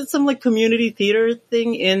was it some like community theater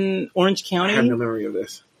thing in Orange County? I have no memory of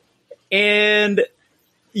this. And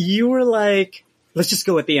you were like, "Let's just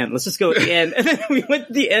go at the end. Let's just go at the end." And then we went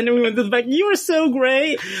to the end and we went to the back. You were so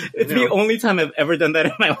great. It's the only time I've ever done that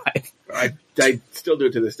in my life. I still do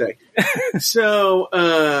it to this day. So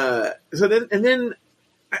then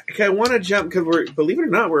I want to jump because believe it or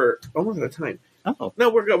not, we're almost out of time. Oh. No,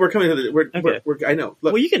 we're coming to the, we're I know.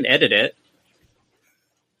 Look, well, you can edit it.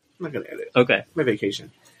 I'm not going to edit. Okay. My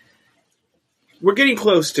vacation. We're getting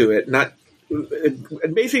close to it.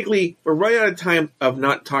 Basically, we're running out of time of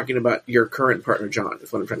not talking about your current partner, John,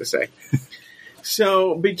 is what I'm trying to say.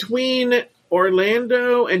 So, between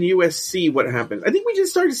Orlando and USC, what happened? I think we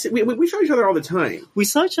just started, we saw each other all the time. We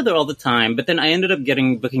saw each other all the time, but then I ended up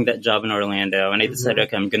booking that job in Orlando, and I decided,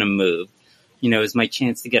 okay, I'm going to move. It was my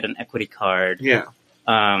chance to get an equity card. Yeah.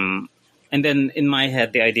 And then in my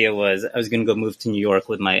head, the idea was I was going to go move to New York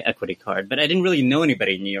with my equity card, but I didn't really know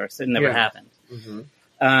anybody in New York, so it never happened.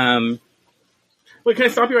 Mm-hmm. Wait, can I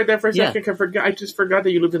stop you right there for a second? I just forgot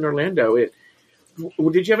that you lived in Orlando. Did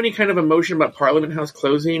you have any kind of emotion about Parliament House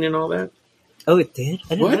closing and all that? Oh, it did?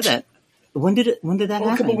 I didn't know that. When did that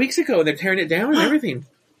happen? A couple weeks ago, and they're tearing it down and everything.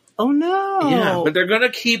 Oh, no. Yeah, but they're going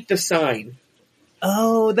to keep the sign.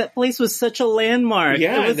 Oh, that place was such a landmark.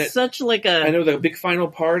 Yeah. It was such like a... I know, the big final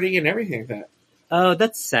party and everything like that. Oh,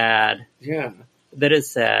 that's sad. Yeah. That is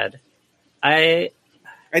sad. I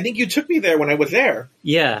think you took me there when I was there.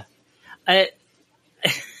 Yeah. I've,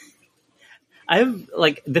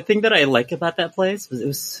 like, the thing that I like about that place was it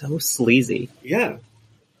was so sleazy. Yeah.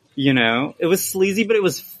 You know? It was sleazy, but it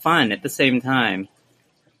was fun at the same time.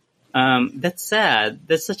 That's sad.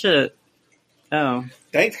 That's such a... Oh.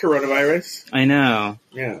 Thanks, coronavirus. I know.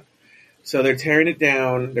 Yeah. So they're tearing it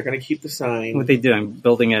down. They're going to keep the sign. What are they doing?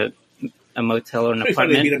 Building a motel or an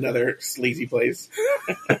apartment? They need another sleazy place.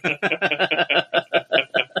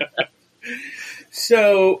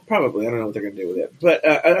 So, probably. I don't know what they're going to do with it. But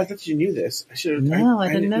I thought you knew this. I should have. No, I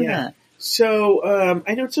didn't know that. So,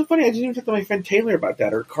 I know it's so funny. I didn't even talk to my friend Taylor about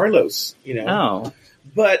that, or Carlos, you know. Oh.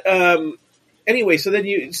 But, anyway, so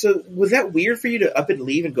was that weird for you to up and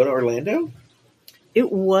leave and go to Orlando? It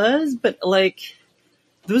was, but, like,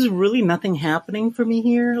 there was really nothing happening for me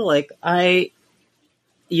here. Like, I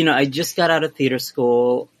just got out of theater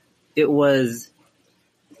school. It was,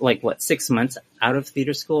 like, 6 months out of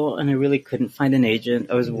theater school, and I really couldn't find an agent.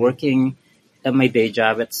 I was working at my day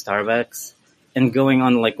job at Starbucks and going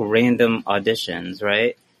on, like, random auditions,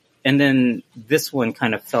 right? And then this one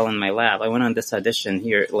kind of fell in my lap. I went on this audition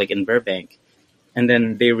here, like, in Burbank, and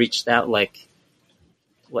then they reached out, like,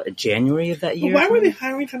 January of that year? Well, why were they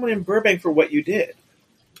hiring someone in Burbank for what you did?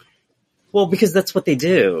 Well, because that's what they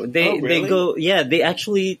do. Really? They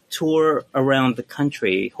actually tour around the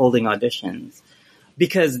country holding auditions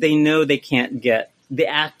because they know they can't get the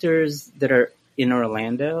actors that are in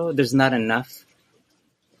Orlando. There's not enough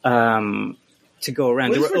to go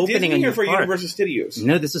around. Was They this were for opening Disney a or new for park. Universal Studios?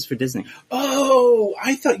 No, this was for Disney. Oh,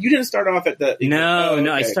 I thought you didn't start off at the... No, okay.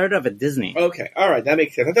 I started off at Disney. Okay, all right, that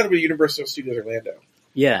makes sense. I thought it was Universal Studios Orlando.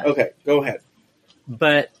 Yeah. Okay, go ahead.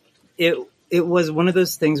 But it was one of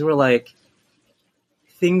those things where, like,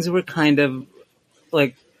 things were kind of,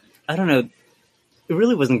 like, I don't know, it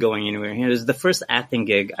really wasn't going anywhere. It was the first acting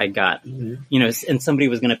gig I got, and somebody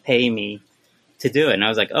was going to pay me to do it. And I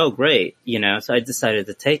was like, oh, great, so I decided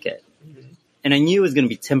to take it. And I knew it was going to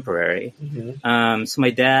be temporary. So my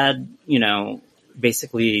dad,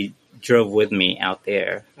 basically drove with me out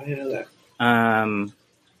there. I didn't know that.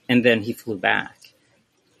 And then he flew back.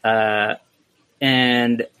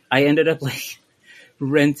 And I ended up, like,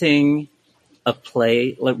 renting a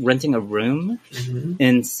room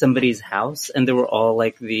in somebody's house. And they were all,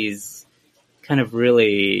 like, these kind of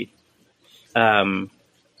really, I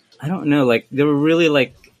don't know, like, they were really,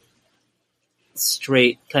 like,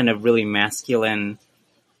 straight, kind of really masculine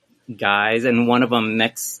guys. And one of them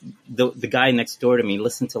the guy next door to me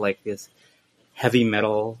listened to, like, this heavy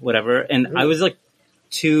metal, whatever. And I was, like,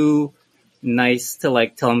 too nice to,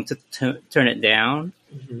 like, tell him to turn it down.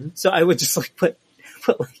 So I would just, like, put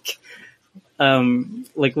like,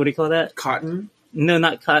 like, what do you call that? Cotton? No,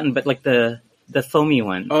 not cotton, but like the foamy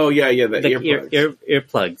one. Oh, yeah, the earplugs.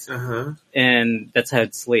 Earplugs. And that's how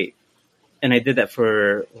I'd sleep. And I did that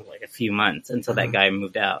for, like, a few months until that guy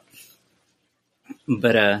moved out.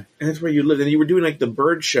 But, and that's where you lived. And you were doing, like, the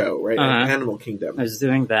bird show, right? Animal Kingdom. I was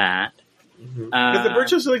doing that. Does the bird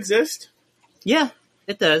show still exist? Yeah,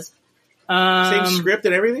 it does. Same script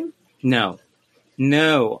and everything? No.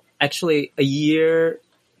 Actually, a year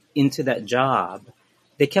into that job,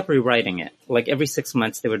 they kept rewriting it. Like, every 6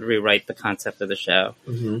 months, they would rewrite the concept of the show.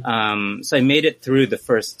 So I made it through the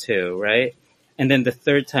first two, right? And then the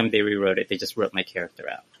third time they rewrote it, they just wrote my character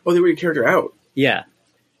out. Oh, they wrote your character out? Yeah.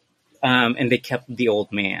 And they kept the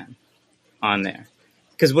old man on there.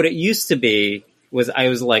 Because what it used to be was I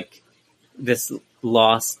was, like, this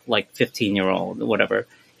lost, like, 15-year-old or whatever.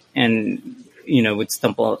 And, would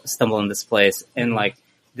stumble in this place. And, like,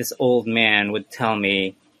 this old man would tell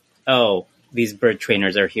me, oh, these bird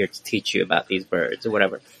trainers are here to teach you about these birds or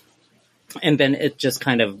whatever. And then it just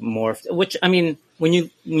kind of morphed, which, I mean, when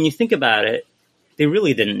you think about it, they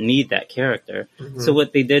really didn't need that character. So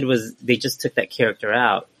what they did was they just took that character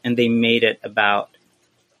out and they made it about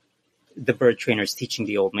the bird trainers teaching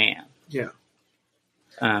the old man. Yeah.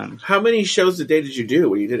 How many shows a day did you do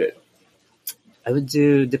when you did it? I would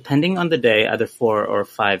do, depending on the day, either 4 or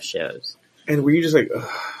 5 shows. And were you just like,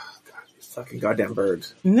 oh, God, these fucking goddamn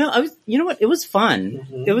birds? No, you know what? It was fun.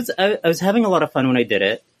 It was, I was having a lot of fun when I did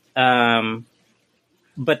it.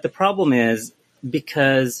 But the problem is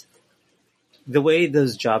because the way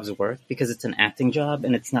those jobs work, because it's an acting job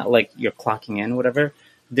and it's not like you're clocking in, whatever,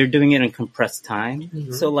 they're doing it in compressed time.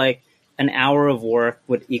 Mm-hmm. So like an hour of work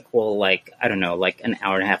would equal like, I don't know, like an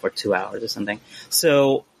hour and a half or 2 hours or something.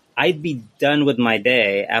 So I'd be done with my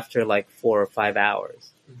day after like 4 or 5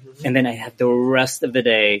 hours. Mm-hmm. And then I had the rest of the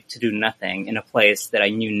day to do nothing in a place that I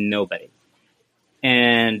knew nobody.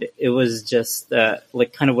 And it was just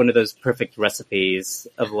like kind of one of those perfect recipes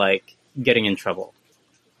of like getting in trouble.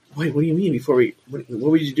 Wait, what do you mean?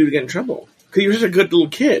 What would you do to get in trouble? Because you're such a good little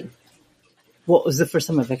kid. Well, it was the first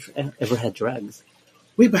time I've ever had drugs.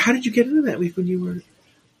 Wait, but how did you get into that when you were...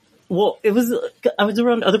 Well, I was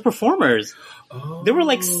around other performers. Oh. They were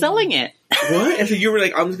like selling it. What? And so you were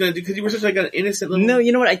like, I'm just going to do... Because you were such like an innocent little... No,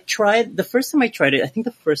 you know what? I tried... The first time I tried it, I think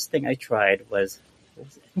the first thing I tried was...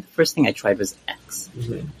 X.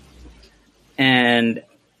 Mm-hmm. And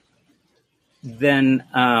then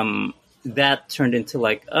that turned into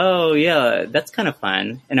like, oh yeah, that's kind of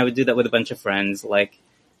fun. And I would do that with a bunch of friends like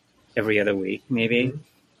every other week maybe. Mm-hmm.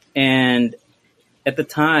 And at the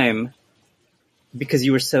time, because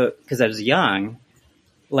I was young,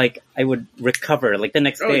 like I would recover like the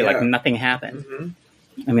next day, like nothing happened. Mm-hmm.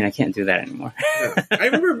 I mean, I can't do that anymore. No. I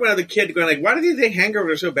remember when I was a kid going like, why do you think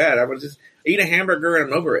hangovers are so bad? I would just eat a hamburger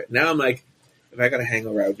and I'm over it. Now I'm like, if I got a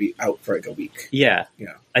hangover, I would be out for like a week. Yeah.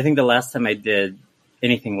 Yeah. I think the last time I did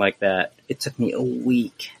anything like that, it took me a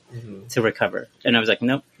week to recover. And I was like,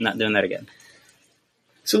 nope, not doing that again.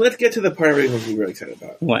 So let's get to the part everyone's really excited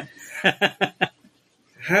about. What?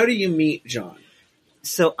 How do you meet John?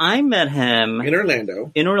 So I met him... In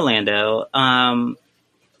Orlando.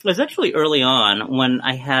 It was actually early on when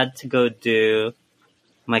I had to go do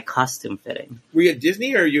my costume fitting. Were you at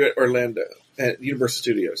Disney or were you at Orlando, at Universal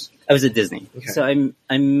Studios? I was at Disney. Okay. So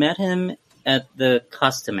I met him at the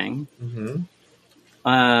costuming. Mm-hmm.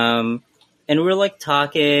 And we were like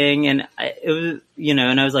talking and it was, you know,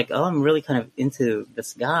 and I was like, oh, I'm really kind of into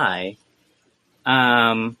this guy.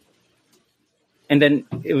 And then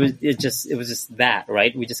it was just that,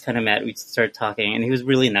 right? We just kind of met, we started talking and he was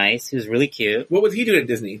really nice. He was really cute. What was he doing at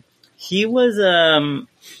Disney? He was a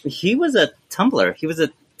tumbler. He was a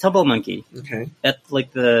tumble monkey. Okay. At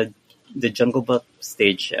like the Jungle Book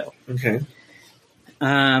stage show. Okay.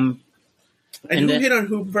 And who hit on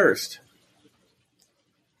who first?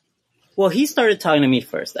 Well, he started talking to me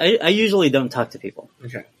first. I usually don't talk to people.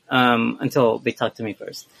 Okay. Until they talk to me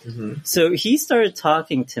first. Mm-hmm. So he started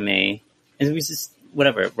talking to me, and we just,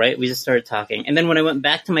 whatever, right? We just started talking. And then when I went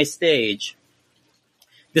back to my stage,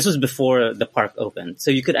 this was before the park opened.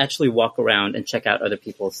 So you could actually walk around and check out other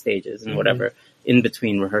people's stages and whatever in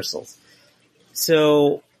between rehearsals.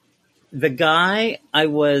 So the guy I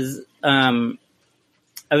was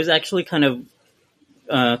actually kind of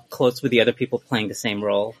close with the other people playing the same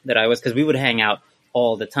role that I was, because we would hang out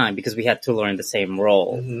all the time because we had to learn the same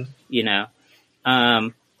role, you know?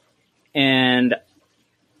 And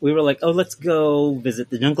we were like, oh, let's go visit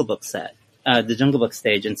the Jungle Book the Jungle Book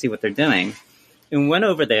stage and see what they're doing. And we went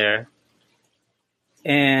over there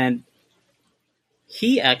and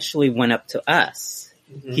he actually went up to us.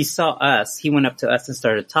 Mm-hmm. He saw us. He went up to us and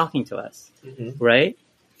started talking to us. Mm-hmm. Right.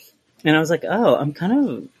 And I was like, oh, I'm kind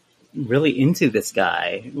of really into this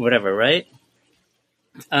guy, whatever. Right.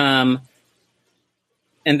 And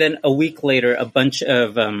then a week later, a bunch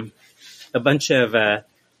of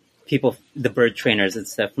people, the bird trainers and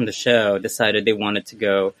stuff from the show, decided they wanted to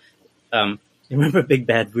go. You remember Big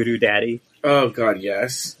Bad Voodoo Daddy? Oh God,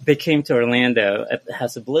 yes. They came to Orlando at the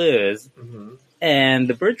House of Blues, and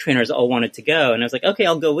the bird trainers all wanted to go. And I was like, okay,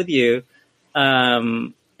 I'll go with you.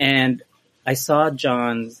 And I saw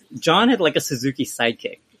John had like a Suzuki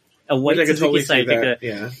Sidekick, a white Suzuki Sidekick.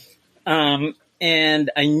 Yeah. And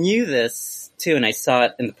I knew this too, and I saw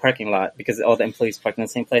it in the parking lot because all the employees parked in the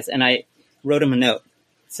same place. And I wrote him a note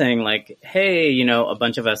saying like, hey, you know, a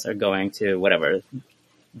bunch of us are going to whatever,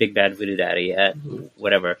 Big Bad Voodoo Daddy at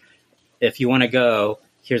whatever. If you want to go,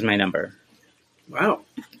 here's my number. Wow.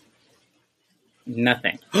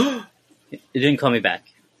 Nothing. It didn't call me back.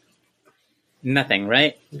 Nothing,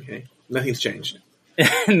 right? Okay. Nothing's changed.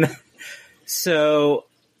 So,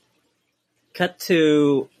 cut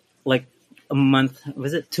to like a month,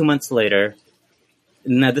 was it 2 months later?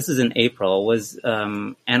 No, this is in April, was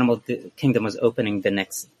Animal Kingdom was opening the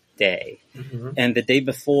next day. And the day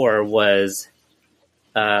before was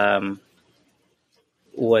a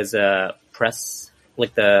press,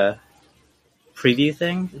 like the preview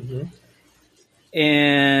thing.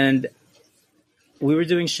 And we were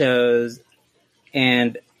doing shows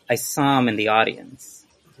and I saw him in the audience.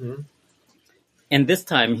 And this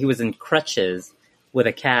time he was in crutches with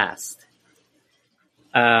a cast.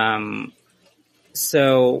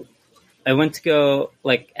 So I went to go,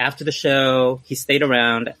 like, after the show. He stayed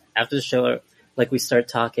around. After the show, like, we started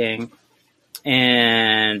talking.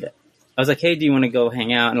 And I was like, hey, do you want to go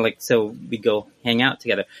hang out? And, like, so we go hang out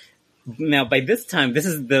together. Now, by this time, this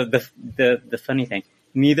is the funny thing.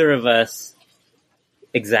 Neither of us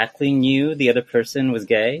exactly knew the other person was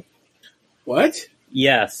gay. What?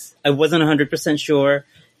 Yes. I wasn't 100% sure,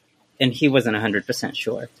 and he wasn't 100%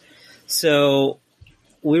 sure. So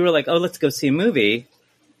we were like, oh, let's go see a movie.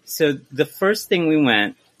 So the first thing we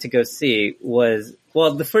went to go see was,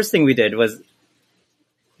 well, the first thing we did was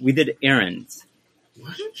we did errands.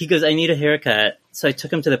 What? He goes, I need a haircut. So I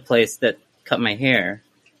took him to the place that cut my hair.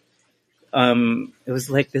 It was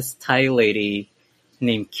like this Thai lady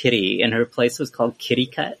named Kitty, and her place was called Kitty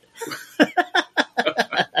Cut.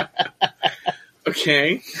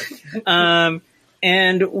 Okay.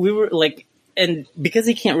 And we were like, and because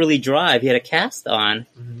he can't really drive, he had a cast on.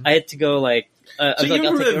 Mm-hmm. I had to go like. So you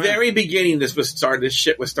remember the very beginning? This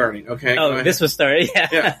shit was starting. Okay. Oh, this was starting.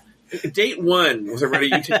 Yeah. Date one was already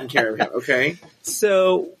you taking care of him. Okay.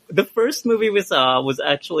 So the first movie we saw was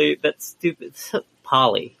actually that stupid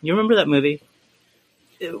Polly. You remember that movie?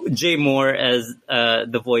 Jay Moore as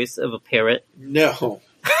the voice of a parrot. No.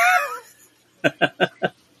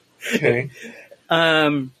 Okay.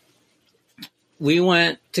 We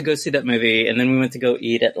went to go see that movie, and then we went to go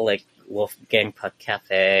eat at like Wolfgang Puck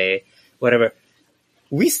Cafe, whatever.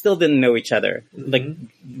 We still didn't know each other. Mm-hmm. Like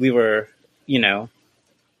we were, you know.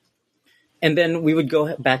 And then we would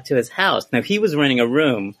go back to his house. Now he was renting a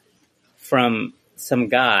room from some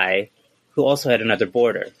guy who also had another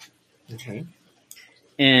boarder. Okay.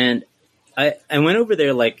 And I went over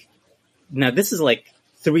there like, now this is like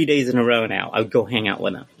 3 days in a row now. I would go hang out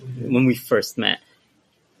with him when we first met.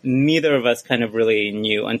 Neither of us kind of really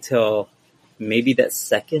knew until maybe that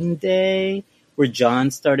second day where John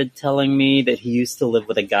started telling me that he used to live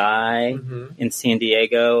with a guy in San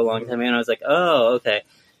Diego a long time ago. And I was like, oh, okay.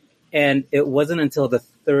 And it wasn't until the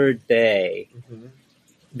third day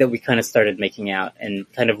that we kind of started making out and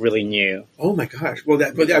kind of really knew. Oh my gosh. Well,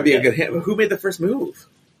 that'd be a good hint. Who made the first move?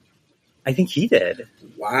 I think he did.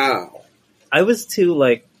 Wow. I was too,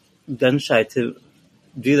 like, gun shy to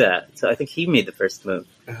do that. So I think he made the first move.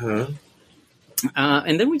 Uh-huh.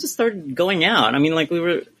 And then we just started going out. I mean, like, we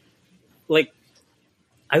were, like,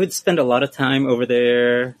 I would spend a lot of time over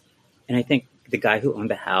there. And I think the guy who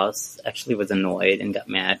owned the house actually was annoyed and got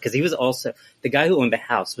mad. Because he was also, the guy who owned the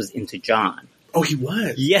house was into John. Oh, he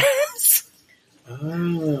was? Yes.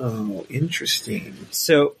 Oh, interesting.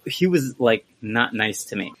 So he was, like, not nice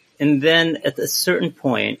to me. And then at a certain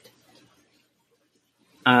point,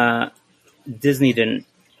 Disney didn't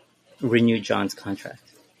renew John's contract.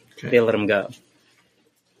 Okay. They let him go.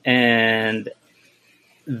 And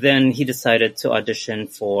then he decided to audition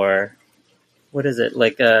for, what is it,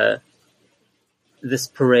 like this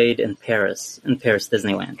parade in Paris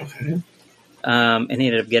Disneyland. Okay. And he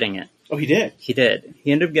ended up getting it. Oh, he did? He did.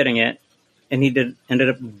 He ended up getting it, and he ended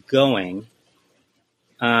up going.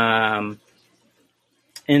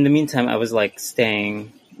 In the meantime, I was like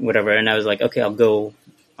staying, whatever, and I was like, okay, I'll go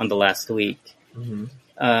on the last week.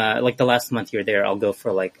 Like the last month you're there, I'll go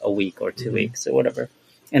for like a week or 2 weeks or whatever.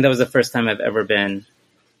 And that was the first time I've ever been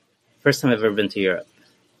to Europe.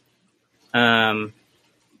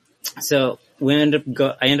 So I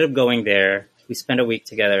ended up going there. We spent a week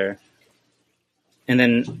together, and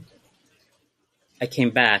then I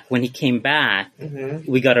came back. When he came back,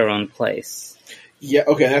 we got our own place. Yeah.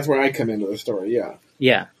 Okay, that's where I come into the story. Yeah.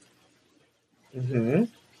 Yeah. Because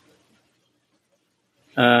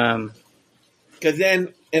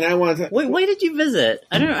then, and I wanted to... Wait, why did you visit?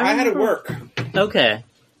 I had to work. Okay.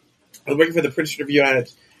 I was working for the Prince Review. I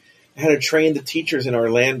had to train the teachers in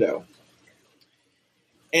Orlando.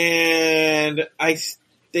 And I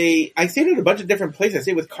stayed at a bunch of different places. I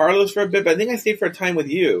stayed with Carlos for a bit, but I think I stayed for a time with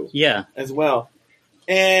you. Yeah. As well.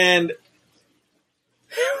 And...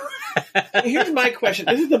 here's my question.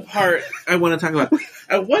 This is the part I want to talk about.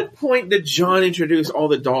 At what point did John introduce all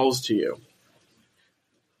the dolls to you?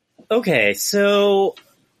 Okay, so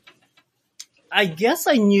I guess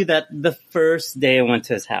I knew that the first day I went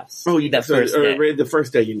to his house. Oh, the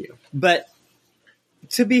first day you knew. But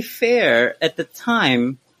to be fair, at the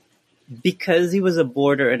time, because he was a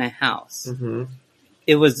boarder in a house,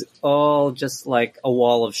 it was all just like a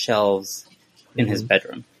wall of shelves in his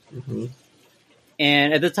bedroom.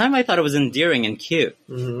 And at the time, I thought it was endearing and cute.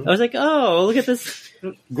 I was like, oh, look at this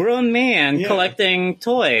grown man collecting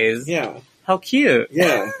toys. Yeah. How cute.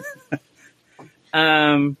 Yeah.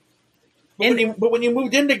 But But when you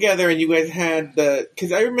moved in together and you guys had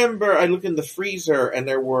because I remember I looked in the freezer and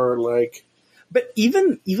there were like. But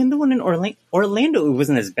even the one in Orlando, it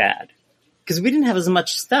wasn't as bad because we didn't have as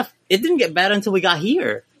much stuff. It didn't get bad until we got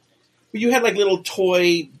here. You had like little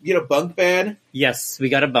toy, bunk bed. Yes, we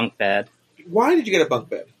got a bunk bed. Why did you get a bunk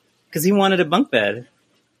bed? Because he wanted a bunk bed.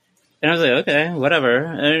 And I was like, okay, whatever.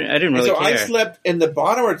 I didn't really care. I slept in the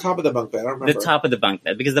bottom or top of the bunk bed? I don't remember. The top of the bunk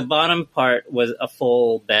bed. Because the bottom part was a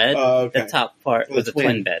full bed. Okay. The top part was a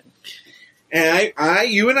twin bed. And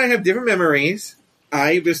you and I have different memories.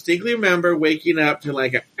 I distinctly remember waking up to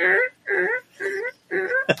like a...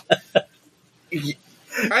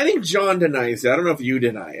 I think John denies it. I don't know if you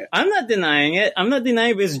deny it. I'm not denying it. I'm not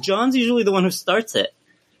denying it because John's usually the one who starts it.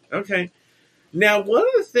 Okay. Now, one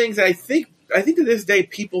of the things I think to this day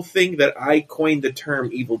people think that I coined the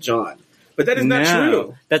term Evil John. But that is not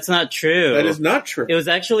true. That's not true. That is not true. It was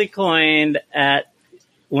actually coined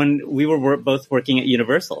when we were both working at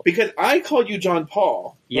Universal. Because I called you John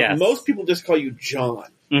Paul. Yes. Most people just call you John.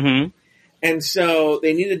 Mm-hmm. And so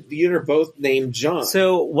they needed you to both name John.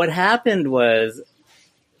 So what happened was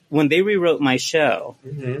when they rewrote my show,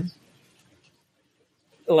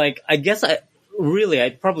 like I guess I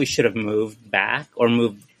probably should have moved back or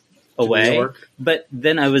moved away. New York. But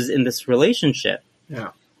then I was in this relationship.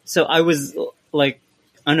 Yeah. So I was like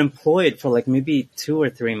unemployed for like maybe 2 or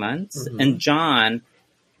 3 months. Mm-hmm. And John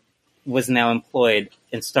was now employed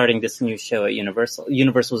and starting this new show at Universal.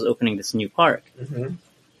 Universal was opening this new park. Mm-hmm.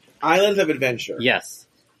 Islands of Adventure. Yes.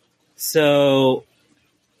 So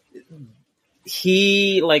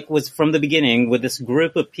he was from the beginning with this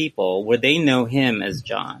group of people where they know him as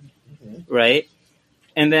John. Mm-hmm. Right?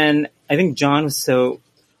 And then I think John was so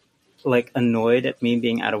annoyed at me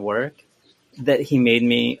being out of work that he made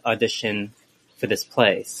me audition for this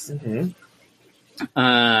place. Mm-hmm.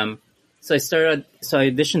 So I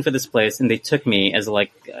auditioned for this place and they took me as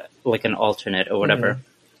like an alternate or whatever.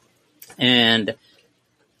 Mm-hmm. And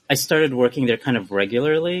I started working there kind of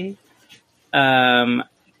regularly. And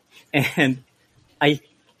I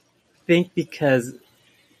think because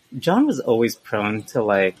John was always prone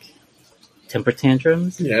to temper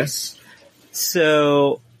tantrums. Yes.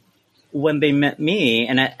 So when they met me,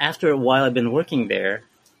 and after a while I've been working there,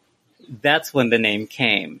 that's when the name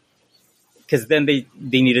came. Because then they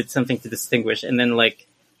needed something to distinguish. And then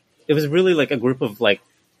it was really a group of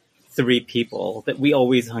 3 people that we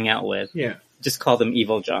always hung out with. Yeah. Just call them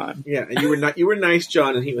Evil John. Yeah, and you were nice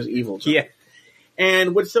John and he was Evil John. Yeah.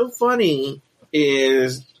 And what's so funny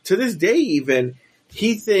is to this day even,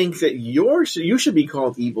 he thinks that you should be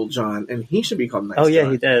called Evil John and he should be called Nice John. Oh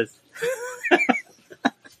yeah, he does.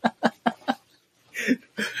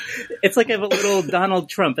 It's like I have a little Donald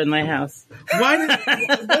Trump in my house. What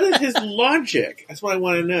is his logic? That's what I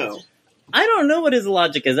want to know. I don't know what his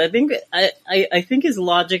logic is. I think his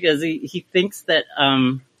logic is he thinks that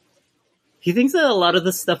a lot of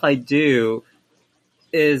the stuff I do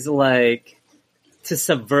is to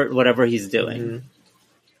subvert whatever he's doing.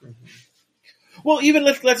 Mm-hmm. Mm-hmm. Well, even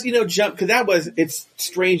let's jump because it's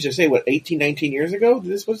strange to say 18, 19 years ago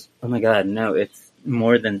this was. Oh my God, no! It's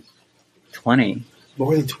more than 20.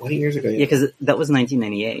 More than 20 years ago. Yeah, because that was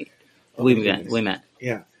 1998. Oh, we met.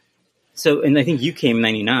 Yeah. So, and I think you came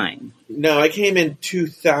 99. No, I came in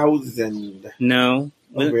 2000. No.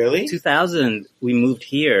 Oh, really? 2000, we moved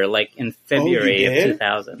here, in February of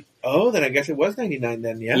 2000. Oh, then I guess it was 99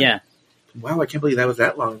 then, yeah? Yeah. Wow, I can't believe that was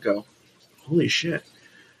that long ago. Holy shit.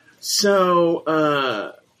 So,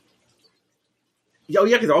 oh yeah,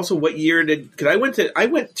 because also what year because I went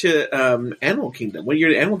to Animal Kingdom. What year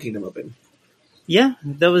did Animal Kingdom open? Yeah,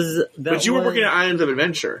 but you were working at Islands of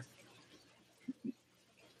Adventure.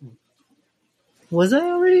 Was I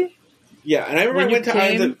already? Yeah, and I remember I went to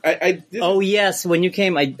Islands of... Oh, yes, when you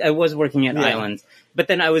came, I was working at Islands. But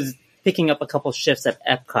then I was picking up a couple shifts at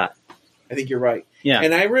Epcot. I think you're right. Yeah.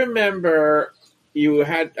 And I remember I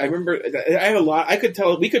have a lot... I could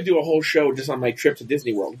tell... We could do a whole show just on my trip to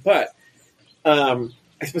Disney World. But I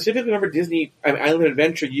specifically remember Island of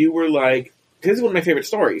Adventure, you were like... This is one of my favorite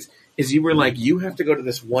stories. Is you were like, you have to go to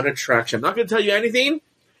this one attraction. I'm not going to tell you anything.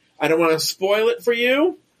 I don't want to spoil it for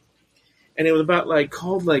you. And it was about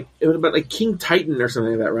King Titan or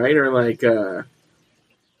something like that, right? Or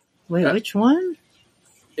wait, which one?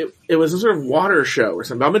 It was a sort of water show or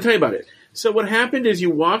something. I'm going to tell you about it. So what happened is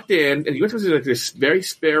you walked in and you went to this very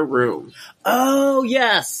spare room. Oh,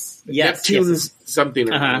 yes. Neptune's something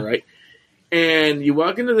or other, right? And you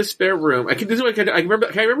walk into the spare room. I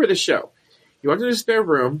remember this show. You walked into the spare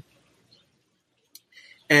room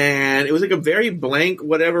and it was a very blank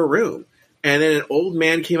whatever room. And then an old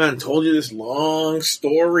man came out and told you this long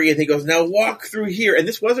story, and he goes, now walk through here. And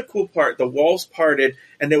this was a cool part. The walls parted,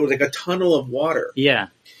 and there was like a tunnel of water. Yeah.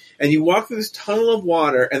 And you walk through this tunnel of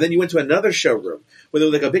water, and then you went to another showroom where there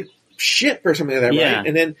was like a big ship or something like that, Yeah. right?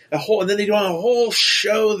 And then they do a whole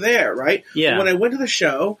show there, right? Yeah. So when I went to the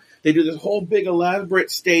show, they do this whole big elaborate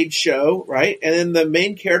stage show, right? And then the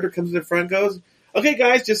main character comes in the front and goes, okay,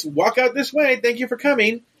 guys, just walk out this way. Thank you for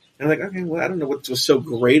coming. And I'm like, okay, well, I don't know what was so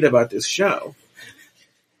great about this show.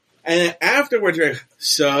 And then afterwards, you're like,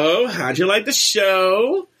 so how'd you like the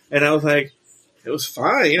show? And I was like, it was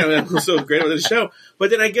fine. It was so great about the show.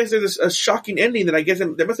 But then I guess there's a shocking ending that I guess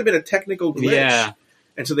there must have been a technical glitch. Yeah.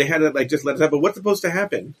 And so they had to just let it up. But what's supposed to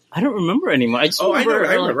happen? I don't remember anymore. I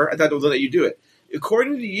remember. I thought it was let you do it.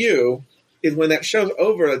 According to you, is when that show's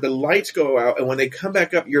over, the lights go out, and when they come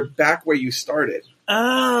back up, you're back where you started.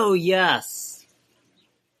 Oh, yes.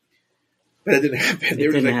 But it didn't happen. They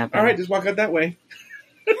were just like, all right, just walk out that way.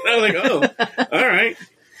 I was like, oh, all right.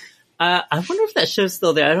 I wonder if that show's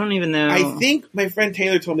still there. I don't even know. I think my friend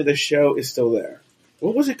Taylor told me the show is still there.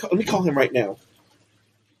 What was it called? Let me call him right now.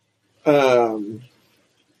 I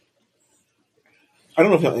don't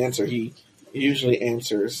know if he'll answer. He usually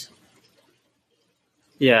answers.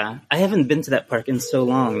 Yeah, I haven't been to that park in so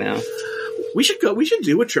long now. We should go. We should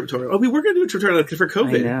do a trip tour. Oh, we were going to do a trip tour for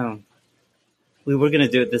COVID. I know. We were going to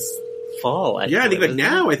do it this fall. I think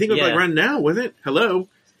now. I think it was like around now, wasn't it? Hello.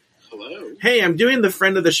 Hey, I'm doing the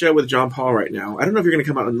friend of the show with John Paul right now. I don't know if you're going to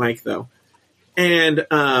come out on mic though. And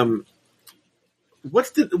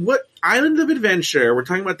what Island of Adventure? We're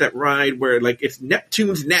talking about that ride where like it's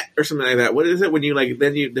Neptune's Net or something like that. What is it when you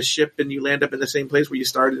the ship and you land up in the same place where you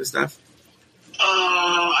started and stuff?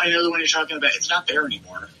 I know the one you're talking about. It's not there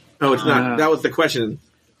anymore. Oh, it's not. That was the question.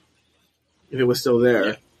 If it was still there.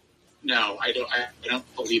 Yeah. No, I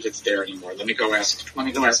don't believe it's there anymore. Let me go ask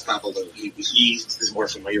Papa Lou. He is more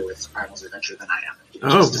familiar with Islands of Adventure than I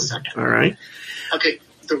am. Just a second. All right. Okay,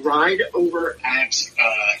 the ride over at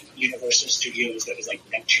Universal Studios that was like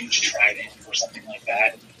Neptune's Trident or something like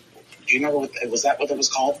that. Do you remember was that what it was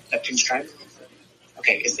called? Neptune's Trident?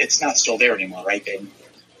 Okay, it's not still there anymore, right? Then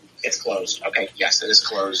it's closed. Okay, yes, it is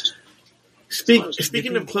closed.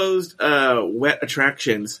 Speaking of closed wet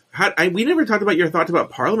attractions, we never talked about your thoughts about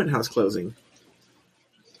Parliament House closing.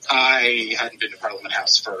 I hadn't been to Parliament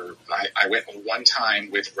House I went one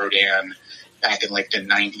time with Rodan back in like the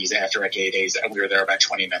 90s after a gay days, and we were there about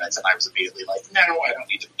 20 minutes, and I was immediately like, no, I don't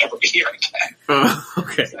need to ever be here again. Oh,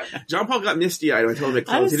 okay. So, John Paul got misty-eyed when I told him it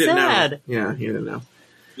closed. I was he didn't sad. know. Yeah, he didn't know.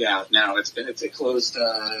 Yeah, no, it's closed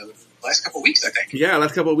last couple of weeks, I think. Yeah,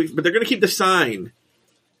 last couple of weeks, but they're going to keep the sign.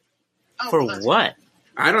 For what?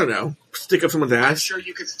 I don't know. Stick up someone's ass. I'm sure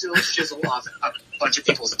you could still chisel off a bunch of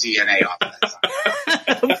people's DNA off of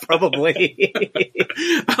that sign. Probably.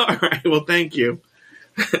 All right. Well, thank you.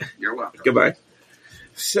 You're welcome. Goodbye.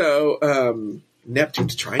 So,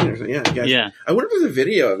 Neptune's Trident. Yeah. I wonder if there's a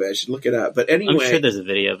video of it. I should look it up. But anyway, I'm sure there's a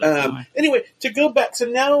video of it. Anyway, to go back. So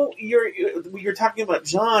now you're talking about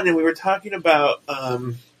John, and we were talking about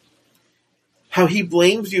how he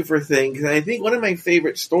blames you for things. And I think one of my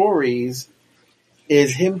favorite stories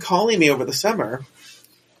is him calling me over the summer.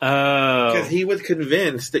 Oh. Because he was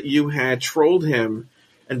convinced that you had trolled him,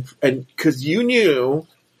 and because you knew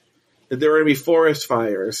that there were going to be forest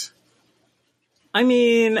fires. I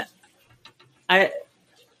mean, I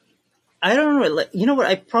don't know. You know what?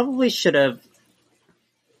 I probably should have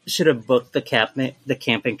booked the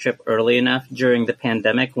camping trip early enough during the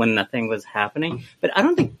pandemic when nothing was happening. But I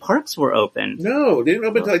don't think parks were open. No, they didn't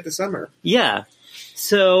open until like the summer. Yeah.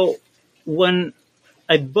 So when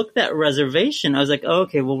I booked that reservation, I was like, oh,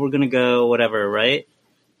 okay, well, we're going to go whatever, right?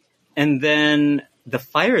 And then the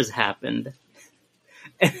fires happened.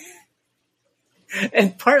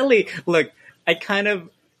 And partly, look, I kind of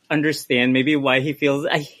understand maybe why he feels.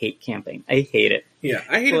 I hate camping. I hate it. Yeah,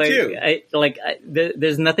 I hate it too.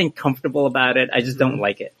 There's nothing comfortable about it. I just don't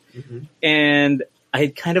like it. Mm-hmm. And I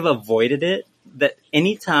had kind of avoided it. That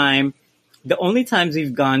the only times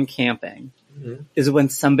we've gone camping is when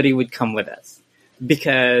somebody would come with us.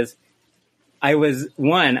 Because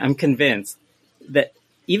I'm convinced that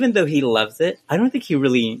even though he loves it, I don't think he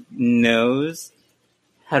really knows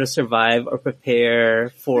how to survive or prepare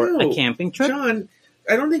for a camping trip. John,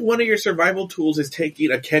 I don't think one of your survival tools is taking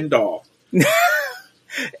a Ken doll.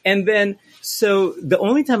 And then, so the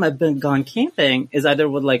only time I've gone camping is either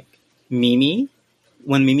with like Mimi,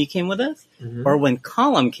 when Mimi came with us, or when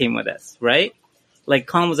Colum came with us, right? Like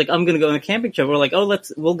Colum was like, I'm going to go on a camping trip. We're like, oh,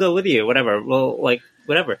 we'll go with you, whatever.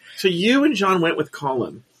 Whatever. So you and John went with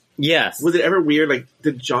Colum. Yes. Was it ever weird? Like,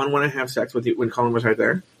 did John want to have sex with you when Colum was right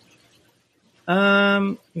there?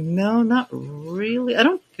 No, not really. I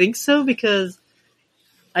don't think so because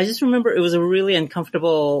I just remember it was a really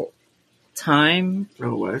uncomfortable time.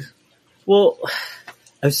 Oh, it was? Well,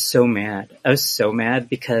 I was so mad. I was so mad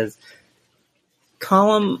because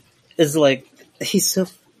Colum is like, he's so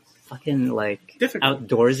fucking like Difficult.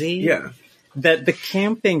 outdoorsy. Yeah. That the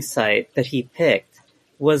camping site that he picked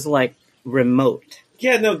was like remote.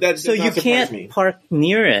 Yeah, no, that's So you can't park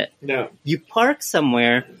near it. No. You park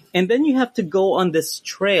somewhere and then you have to go on this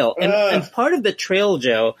trail. And part of the trail,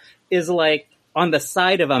 Joe, is like on the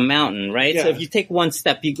side of a mountain, right? Yeah. So if you take one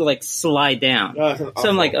step, you like slide down. So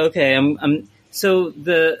I'm like, okay, so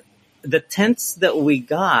the tents that we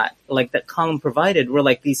got, like that Colin provided, were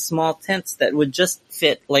like these small tents that would just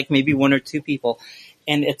fit like maybe one or two people.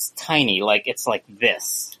 And it's tiny, like it's like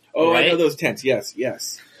this. Oh, right? I know those tents. Yes,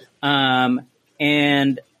 yes.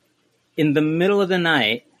 And in the middle of the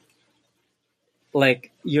night,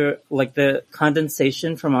 like the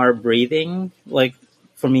condensation from our breathing, like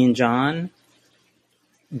for me and John,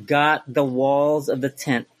 got the walls of the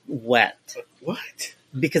tent wet. What?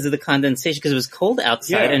 Because of the condensation, because it was cold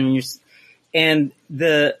outside, Yeah. and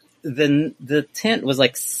the tent was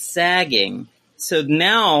like sagging. So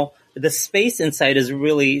now the space inside is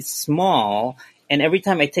really small, and every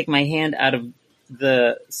time I take my hand out of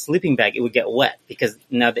the sleeping bag, it would get wet because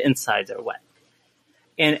now the insides are wet.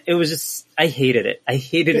 And it was just, I hated it. I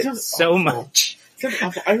hated it so much.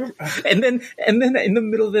 Awful. And then in the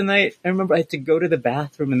middle of the night, I remember I had to go to the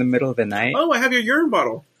bathroom in the middle of the night. Oh, I have your urine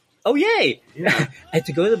bottle. Oh, yay! Yeah. I had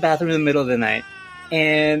to go to the bathroom in the middle of the night.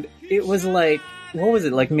 And it was like, what was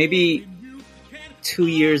it? Like maybe 2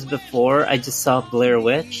 years before I just saw Blair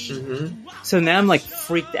Witch. Mm-hmm. So now I'm like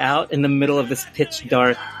freaked out in the middle of this pitch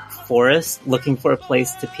dark forest looking for a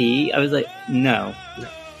place to pee. I was like, no.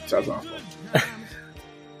 Sounds awful.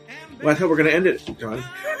 Well, that's how we're going to end it, John.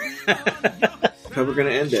 That's how we're going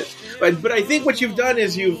to end it. But I think what you've done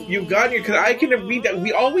is you've gotten your, because I can read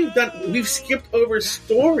that we've skipped over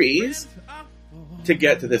stories to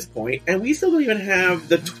get to this point, and we still don't even have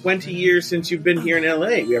the 20 years since you've been here in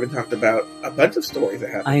LA. We haven't talked about a bunch of stories that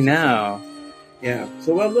happened. I know. Yeah.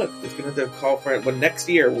 So, well, look, it's going to have to call for it. When next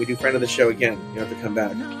year, when we do Friend of the Show again, you have to come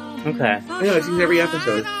back. Okay. I know, it seems every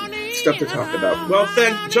episode. Stuff to talk about. Well,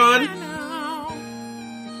 thank John.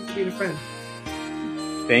 Thank you for being a friend.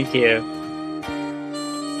 Thank you.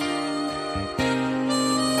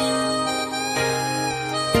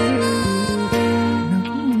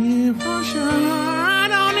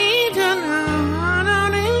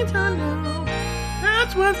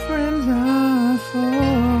 What friends are.